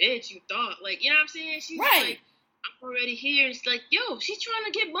like, bitch, you thought. Like, you know what I'm saying? She's right. Like, I'm already here. And it's like, yo, she's trying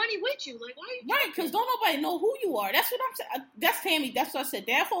to get money with you. Like, why are you? Right, because don't nobody know who you are. That's what I'm saying. That's Tammy. That's what I said.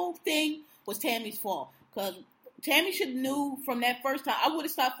 That whole thing was Tammy's fault. Because Tammy should have knew from that first time. I would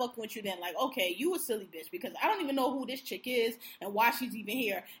have stopped fucking with you then. Like, okay, you a silly bitch because I don't even know who this chick is and why she's even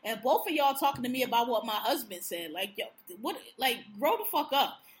here. And both of y'all talking to me about what my husband said. Like, yo, what? Like, grow the fuck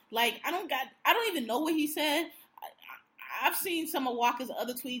up. Like, I don't even know what he said. I've seen some of Walker's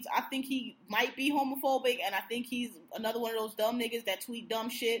other tweets. I think he might be homophobic, and I think he's another one of those dumb niggas that tweet dumb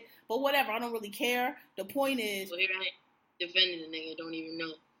shit. But whatever, I don't really care. The point is, well, here I defending the nigga, don't even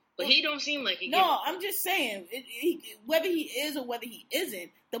know. But he don't seem like he. No, I'm just saying, whether he is or whether he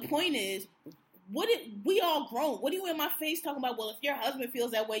isn't, the point is, we all grown. What are you in my face talking about? Well, if your husband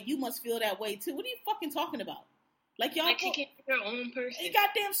feels that way, you must feel that way too. What are you fucking talking about? Like, y'all, like, she can't be her own person. It's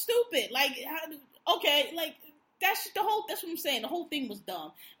goddamn stupid. Like, okay, like, that's what I'm saying. The whole thing was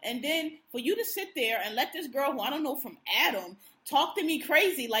dumb. And then for you to sit there and let this girl, who I don't know from Adam, talk to me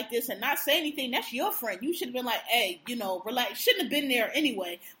crazy like this and not say anything, that's your friend. You should have been like, hey, relax. Shouldn't have been there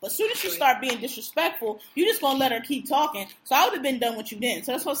anyway. But as soon as she start being disrespectful, you just gonna let her keep talking. So I would have been done with you then.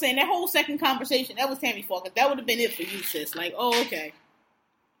 So that's what I'm saying. That whole second conversation, that was Tammy's fault. That would have been it for you, sis. Like, oh, okay.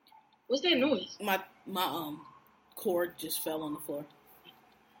 What's that noise? My cord just fell on the floor.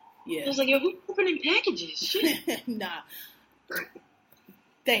 Yeah. I was like, yo, who's opening packages? Shit. Nah.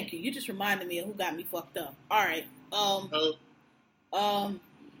 Thank you. You just reminded me of who got me fucked up. All right.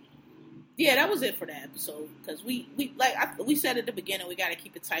 Yeah, that was it for that episode. Because we said at the beginning, we got to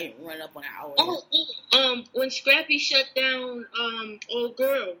keep it tight and run up on an hour. When Scrappy shut down, old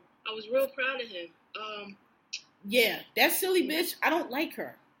girl, I was real proud of him. Yeah, that silly bitch, I don't like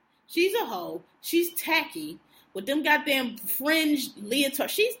her. She's a hoe. She's tacky. With them goddamn fringe leotard.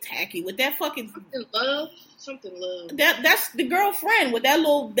 She's tacky with that fucking something love. That's the girlfriend with that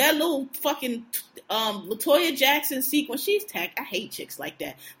little fucking LaToya Jackson sequence. She's tacky. I hate chicks like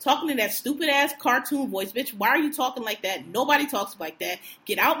that. Talking in that stupid ass cartoon voice, bitch. Why are you talking like that? Nobody talks like that.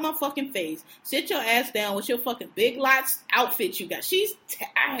 Get out my fucking face. Sit your ass down with your fucking Big Lots outfit you got. She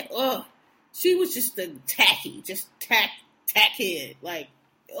was just a tacky, just tack head. Like,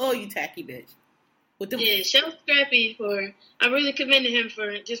 oh, you tacky bitch. Yeah, shout out Scrappy I really commended him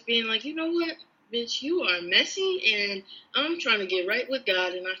for just being like, you know what, bitch, you are messy, and I'm trying to get right with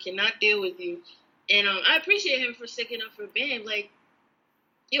God, and I cannot deal with you. And I appreciate him for sticking up for Bam. Like,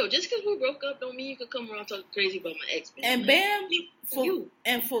 yo, just because we broke up don't mean you could come around talking crazy about my ex. And Bam,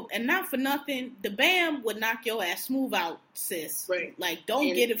 and not for nothing, the Bam would knock your ass smooth out, sis. Right. Like,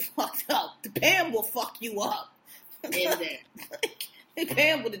 don't get it fucked up. The Bam will fuck you up. And that. The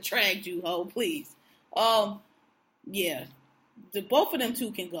Bam would have dragged you, ho, please. Yeah, both of them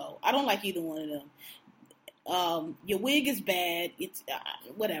two can go. I don't like either one of them. Your wig is bad. It's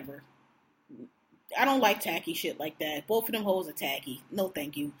whatever. I don't like tacky shit like that. Both of them hoes are tacky. No,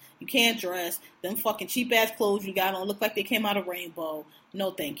 thank you. You can't dress. Them fucking cheap ass clothes you got on look like they came out of Rainbow.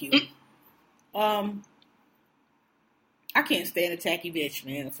 No, thank you. I can't stand a tacky bitch,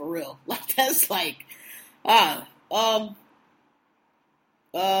 man. For real. Like, that's like, all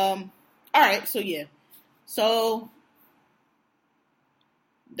right. So yeah. So,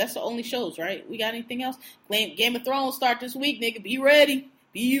 that's the only shows, right? We got anything else? Game of Thrones start this week, nigga. Be ready.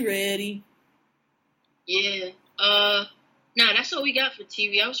 Be ready. Yeah. Nah, that's all we got for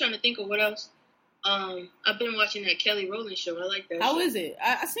TV. I was trying to think of what else. I've been watching that Kelly Rowland show. I like that How show. is it?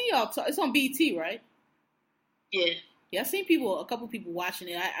 I seen y'all it's on BET, right? Yeah. Yeah, I seen a couple people watching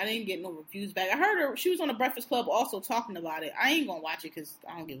it. I didn't get no reviews back. I heard her, she was on the Breakfast Club also talking about it. I ain't gonna watch it because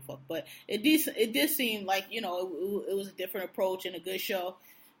I don't give a fuck. But it did seem like, it was a different approach and a good show.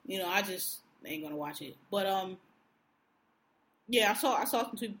 I just ain't gonna watch it. But, yeah, I saw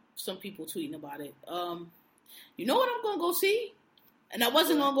some people tweeting about it. You know what I'm gonna go see? And I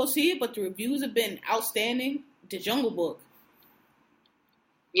wasn't gonna go see it, but the reviews have been outstanding. The Jungle Book.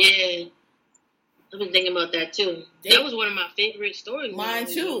 Yeah. I've been thinking about that too. That was one of my favorite stories. Mine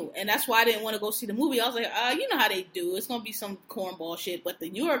too. And that's why I didn't want to go see the movie. I was like, you know how they do. It's going to be some cornball shit. But the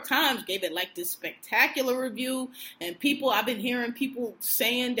New York Times gave it like this spectacular review. And I've been hearing people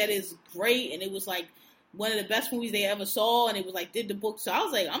saying that it's great. And it was like one of the best movies they ever saw. And it was like, did the book. So I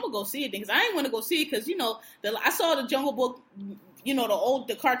was like, I'm going to go see it. Because I didn't want to go see it because, you know, I saw the Jungle Book, you know,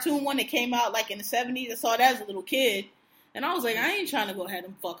 the cartoon one that came out like in the 70s. I saw that as a little kid. And I was like, I ain't trying to go ahead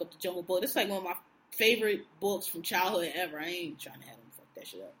and fuck up the Jungle Book. It's like one of my favorite books from childhood ever. I ain't trying to have them fuck that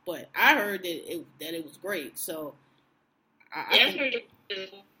shit up. But I heard that it was great. So I heard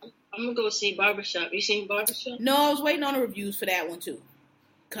it. I'm gonna go see Barbershop. You seen Barbershop? No, I was waiting on the reviews for that one too.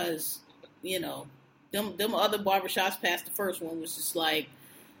 Cause, you know, them other barbershops past the first one was just like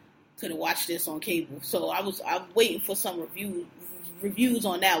couldn't watch this on cable. So I'm waiting for some reviews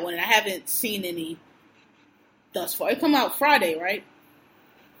on that one, and I haven't seen any thus far. It come out Friday, right?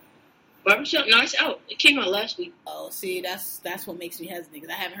 Barbershop? No, it's out. It came out last week. Oh, see, that's what makes me hesitant, because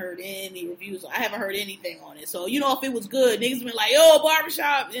I haven't heard any reviews. I haven't heard anything on it. So, you know, if it was good, niggas been like, yo,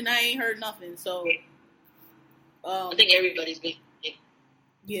 Barbershop, and I ain't heard nothing. So, I think everybody's been.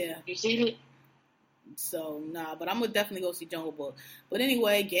 Yeah. You seen it? So, nah, but I'm going to definitely go see Jungle Book. But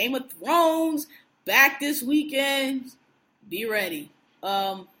anyway, Game of Thrones, back this weekend. Be ready.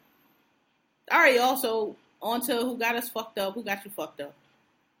 All right, y'all, so on to who got us fucked up. Who got you fucked up?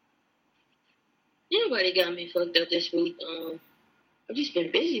 Nobody got me fucked up this week. I've just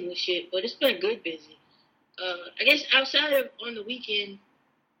been busy with shit, but it's been good busy. I guess outside of on the weekend,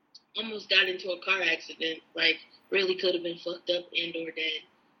 almost got into a car accident. Like, really could have been fucked up and or dead.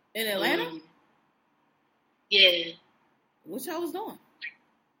 In Atlanta? Yeah. What y'all was doing?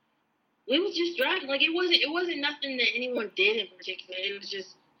 We was just driving. Like, it wasn't nothing that anyone did in particular. It was just,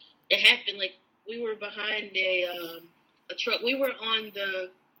 it happened. Like, we were behind a truck. We were on the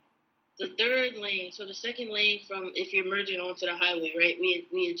third lane, so the second lane from if you're merging onto the highway, right?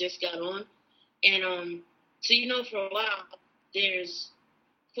 We had just got on, and so you know, for a while there's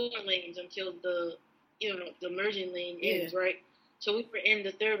 4 lanes until the merging lane ends, right? So we were in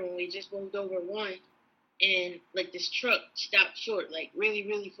the third one. We just moved over one, and like this truck stopped short, like really,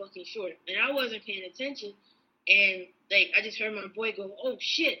 really fucking short, and I wasn't paying attention, and like I just heard my boy go, "Oh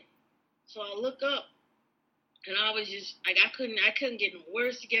shit!" So I look up. And I was just, like, I couldn't get my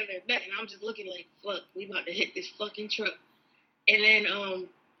words together and back. And I'm just looking like, fuck, we about to hit this fucking truck. And then,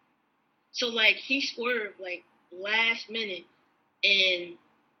 so, like, he swerved, like, last minute. And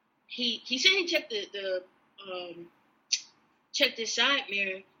he said he checked his side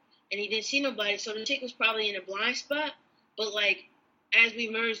mirror. And he didn't see nobody. So the chick was probably in a blind spot. But, like, as we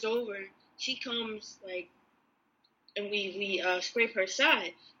merged over, she comes, like, and we scrape her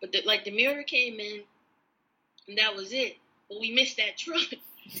side. But, the mirror came in. And that was it. But we missed that truck.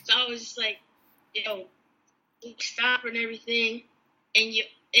 So I was just like, yo, stop and everything. And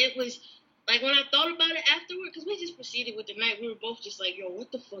it was, like, when I thought about it afterward, because we just proceeded with the night, we were both just like, yo,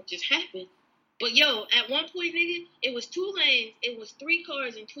 what the fuck just happened? But, yo, at one point, nigga, it was 2 lanes. It was 3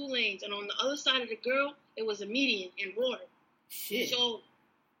 cars in 2 lanes. And on the other side of the girl, it was a median and water. Shit.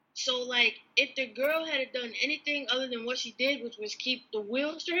 So, like, if the girl had done anything other than what she did, which was keep the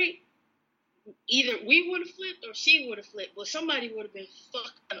wheel straight, either we would have flipped or she would have flipped, but somebody would have been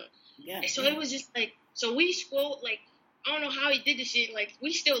fucked up. Yeah. And so it was just like, so we scrolled, like, I don't know how he did this shit. Like,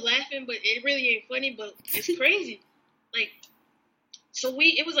 we still laughing, but it really ain't funny, but it's crazy. Like, so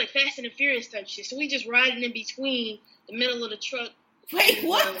it was like Fast and the Furious type shit. So we just riding in between the middle of the truck. Wait,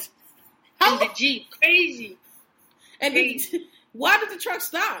 what? And the Jeep. Crazy. And why did the truck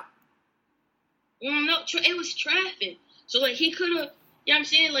stop? Well, no, it was traffic. So, like, he could have, you know what I'm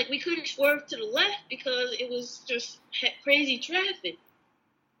saying? Like, we couldn't swerve to the left because it was just crazy traffic.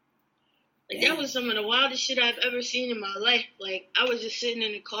 Like, that was some of the wildest shit I've ever seen in my life. Like, I was just sitting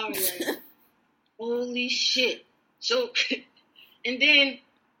in the car like, holy shit. So, and then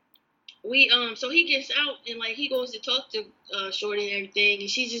so he gets out and, like, he goes to talk to Shorty and everything, and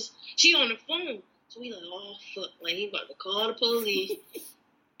she on the phone. So we like, oh, fuck. Like, he about to call the police,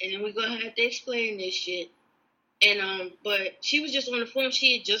 and then we gonna have to explain this shit. And, but she was just on the phone.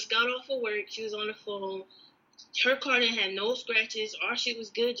 She had just got off of work. She was on the phone. Her car didn't have no scratches. Our shit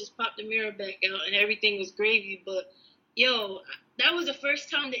was good. Just popped the mirror back out and everything was gravy. But, yo, that was the first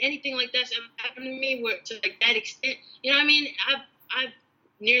time that anything like that's ever happened to me where to like that extent. You know what I mean? I've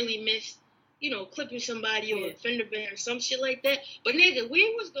nearly missed, you know, clipping somebody or a fender bender or some shit like that. But, nigga,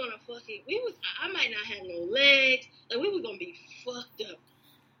 we was gonna I might not have no legs. Like, we were gonna be fucked up.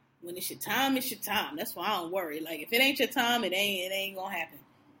 When it's your time, it's your time. That's why I don't worry. Like, if it ain't your time, it ain't gonna happen.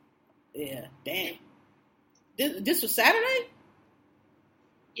 Yeah, damn. This was Saturday?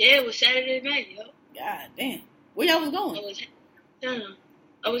 Yeah, it was Saturday night, yo. God damn. Where y'all was going?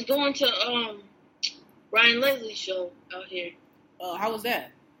 I was going to Ryan Leslie's show out here. How was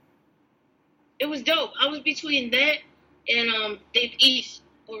that? It was dope. I was between that and Dave East.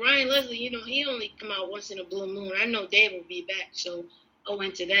 Well, Ryan Leslie, you know, he only come out once in a blue moon. I know Dave will be back, so I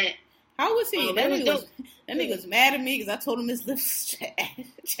went to that. How was he? That nigga was mad at me because I told him his lips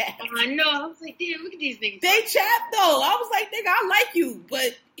chapped. I know. I was like, damn, look at these niggas. They chapped, though. I was like, nigga, I like you,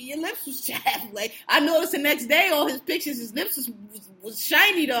 but your lips was chapped. Like, I noticed the next day, all his pictures, his lips was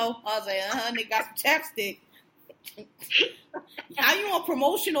shiny, though. I was like, nigga got some chapstick. How you on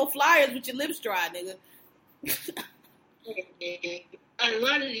promotional flyers with your lips dry, nigga? A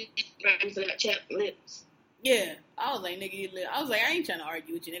lot of these rappers got chapped lips. Yeah, I was like, nigga, I was like, I ain't trying to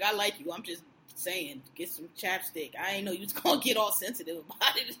argue with you, nigga. I like you. I'm just saying, get some chapstick. I ain't know you was gonna get all sensitive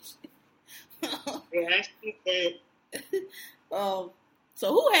about it. Yeah, I think that.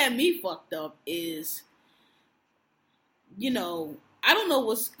 So who had me fucked up is, you know, I don't know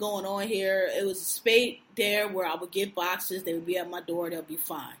what's going on here. It was a spate there where I would get boxes. They would be at my door. They'll be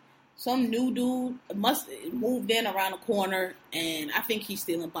fine. Some new dude must moved in around the corner, and I think he's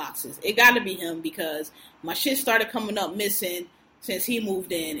stealing boxes. It got to be him because my shit started coming up missing since he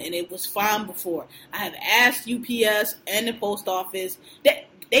moved in, and it was fine before. I have asked UPS and the post office that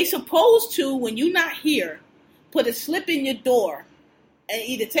they supposed to, when you're not here, put a slip in your door and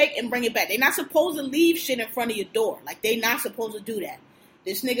either take and bring it back. They're not supposed to leave shit in front of your door. Like, they not supposed to do that.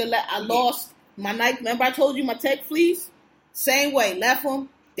 This nigga, I lost my Nike. Remember I told you my tech fleece? Same way, left them.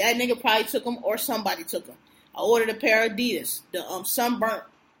 That nigga probably took them or somebody took them. I ordered a pair of Adidas, the sunburnt,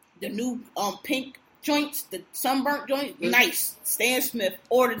 the new pink joints, the sunburnt joint, nice. Stan Smith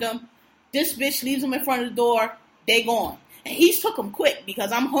ordered them. This bitch leaves them in front of the door. They gone. And he took them quick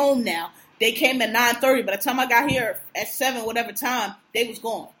because I'm home now. They came at 9:30. By the time I got here at 7, whatever time, they was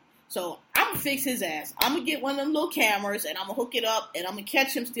gone. So I'm going to fix his ass. I'm going to get one of them little cameras and I'm going to hook it up and I'm going to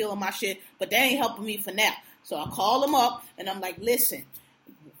catch him stealing my shit. But that ain't helping me for now. So I call him up and I'm like, listen,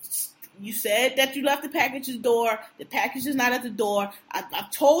 you said that you left the package at the door. The package is not at the door. I've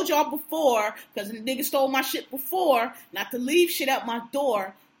told y'all before, because the nigga stole my shit before, not to leave shit at my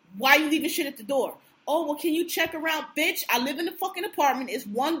door. Why you leaving shit at the door? Oh, well, can you check around? Bitch, I live in the fucking apartment. It's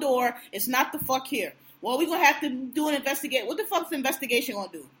one door. It's not the fuck here. Well, we gonna have to do an investigation. What the fuck's the investigation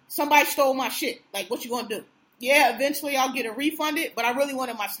gonna do? Somebody stole my shit. Like, what you gonna do? Yeah, eventually I'll get it refunded, but I really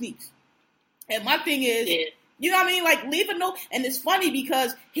wanted my sneaks. And my thing is... Yeah. You know what I mean? Like, leave a note. And it's funny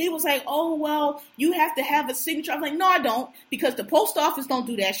because he was like, oh, well, you have to have a signature. I was like, no, I don't. Because the post office don't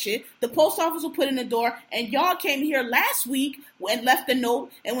do that shit. The post office will put in the door. And y'all came here last week and left a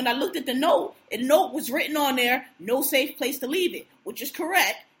note. And when I looked at the note was written on there, no safe place to leave it, which is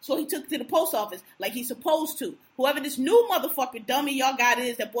correct. So he took it to the post office like he's supposed to. Whoever this new motherfucking dummy y'all got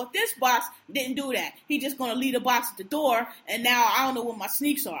is that bought this box didn't do that. He just going to leave the box at the door. And now I don't know where my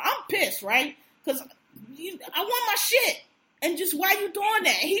sneaks are. I'm pissed, right? Because... I want my shit, and just why you doing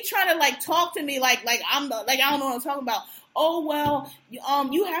that? And he trying to like talk to me like I'm the, like I don't know what I'm talking about. Oh well,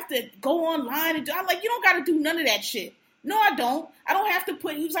 you have to go online and do. I'm like, you don't got to do none of that shit. No, I don't. I don't have to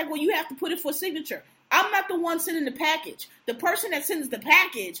put. He was like, well, you have to put it for signature. I'm not the one sending the package. The person that sends the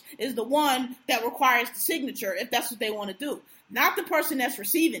package is the one that requires the signature if that's what they want to do. Not the person that's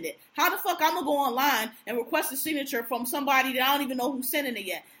receiving it. How the fuck I'm gonna go online and request a signature from somebody that I don't even know who's sending it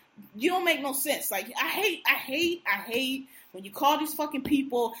yet? You don't make no sense. Like, I hate when you call these fucking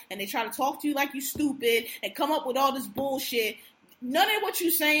people and they try to talk to you like you stupid and come up with all this bullshit. None of what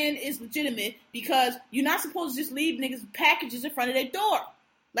you're saying is legitimate because you're not supposed to just leave niggas packages in front of their door.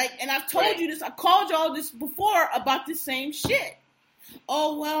 Like, and I've told you this, I called y'all this before about this same shit.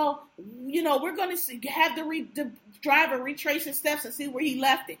 Oh, well, you know, we're going to have the driver retrace his steps and see where he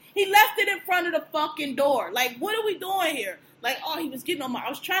left it. He left it in front of the fucking door. Like, what are we doing here? Like, oh, he was getting on I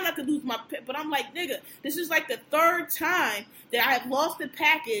was trying not to lose my pit, but I'm like, nigga, this is like the third time that I have lost the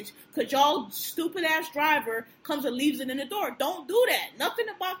package because y'all stupid-ass driver comes and leaves it in the door. Don't do that. Nothing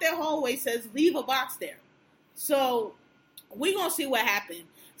about that hallway says leave a box there. So, we going to see what happened.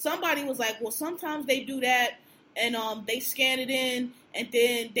 Somebody was like, well, sometimes they do that and they scan it in and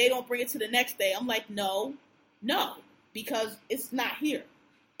then they don't bring it to the next day. I'm like, no, because it's not here.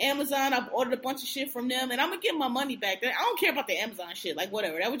 Amazon, I've ordered a bunch of shit from them, and I'm going to get my money back. I don't care about the Amazon shit, like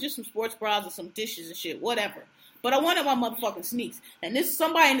whatever. That was just some sports bras and some dishes and shit, whatever. But I wanted my motherfucking sneaks. And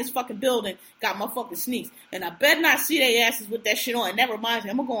somebody in this fucking building got my fucking sneaks. And I better not see their asses with that shit on. And that reminds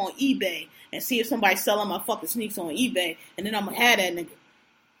me, I'm going to go on eBay and see if somebody's selling my fucking sneaks on eBay, and then I'm going to have that nigga.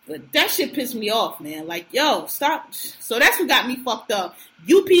 But that shit pissed me off, man. Like, yo, stop. So that's what got me fucked up.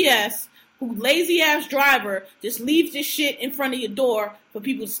 UPS, who lazy ass driver, just leaves this shit in front of your door for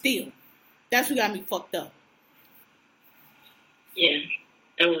people to steal. That's what got me fucked up. Yeah,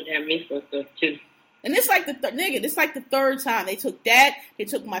 that would have me fucked up too. And it's like it's like the third time. They took that. They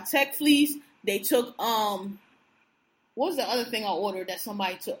took my tech fleece. They took, what was the other thing I ordered that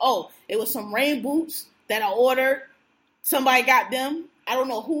somebody took? Oh, it was some rain boots that I ordered. Somebody got them. I don't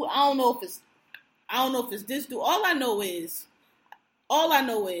know who. I don't know if it's this dude. All I know is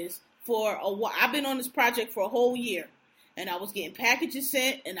for a while, I've been on this project for a whole year, and I was getting packages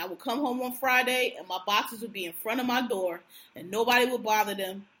sent, and I would come home on Friday, and my boxes would be in front of my door, and nobody would bother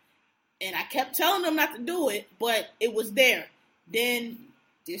them. And I kept telling them not to do it, but it was there. Then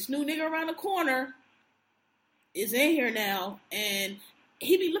this new nigga around the corner is in here now, and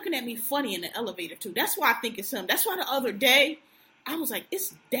he be looking at me funny in the elevator too. That's why I think it's him. That's why the other day I was like,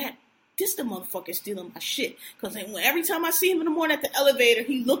 this the motherfucker stealing my shit. Because every time I see him in the morning at the elevator,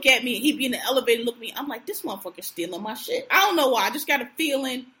 he look at me, and he be in the elevator, look at me. I'm like, this motherfucker stealing my shit. I don't know why. I just got a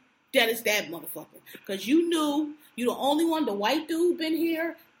feeling that it's that motherfucker. Because you the only one, the white dude been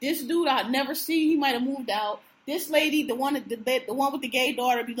here. This dude I'd never seen, he might have moved out. This lady, the one with the gay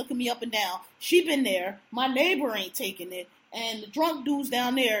daughter, be looking me up and down. She been there. My neighbor ain't taking it. And the drunk dudes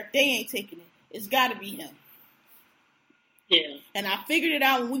down there, they ain't taking it. It's got to be him. Yeah. And I figured it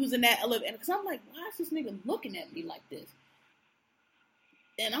out when we was in that elevator. Because I'm like, why is this nigga looking at me like this?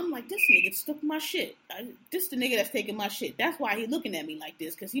 And I'm like, this nigga took my shit. This the nigga that's taking my shit. That's why he looking at me like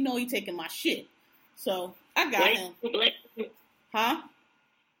this. Because he know he taking my shit. So, I got him. Black. Huh?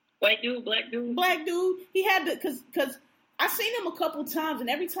 White dude, black dude? Black dude. He had to, because I seen him a couple times. And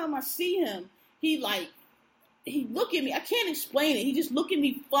every time I see him, he look at me. I can't explain it. He just look at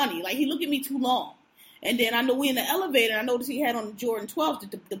me funny. Like, he look at me too long. And then I know we in the elevator. I noticed he had on the Jordan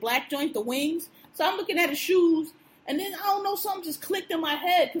 12s, the black joint, the wings. So I'm looking at his shoes. And then, I don't know, something just clicked in my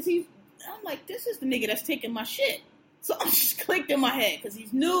head. Because I'm like, this is the nigga that's taking my shit. So I'm just clicked in my head. Because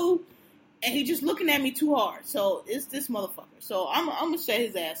he's new. And he just looking at me too hard. So it's this motherfucker. So I'm going to set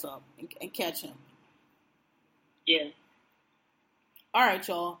his ass up and catch him. Yeah. All right,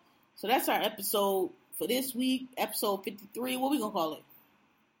 y'all. So that's our episode for this week. Episode 53. What we going to call it?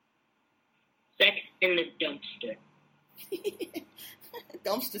 Sex in the dumpster.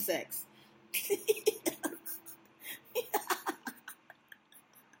 Dumpster sex.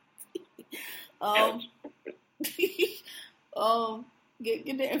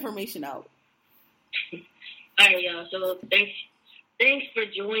 Get the information out. All right, y'all. So thanks for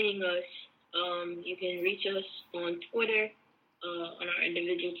joining us. You can reach us on Twitter, on our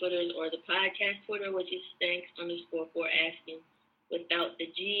individual Twitters, or the podcast Twitter, which is thanks_for asking without the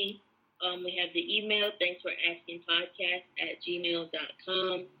G. We have the email,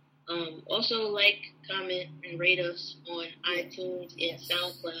 thanksforaskingpodcast@gmail.com. Also, like, comment, and rate us on iTunes and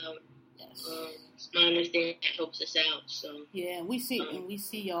SoundCloud. Yes. It's my understanding that helps us out. So yeah, we see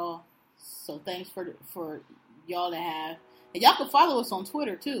y'all. So thanks for y'all to have, and y'all can follow us on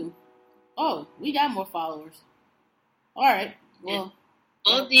Twitter too. Oh, we got more followers. All right. Well,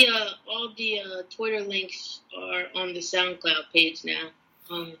 all the Twitter links are on the SoundCloud page now.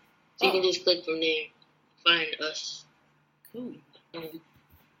 So you can just click from there, find us. Cool. All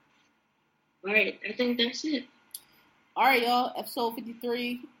right, I think that's it. All right, y'all. Episode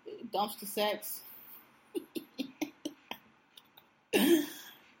 53, Dumpster Sex.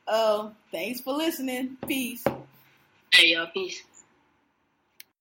 Thanks for listening. Peace. Hey, y'all. Peace.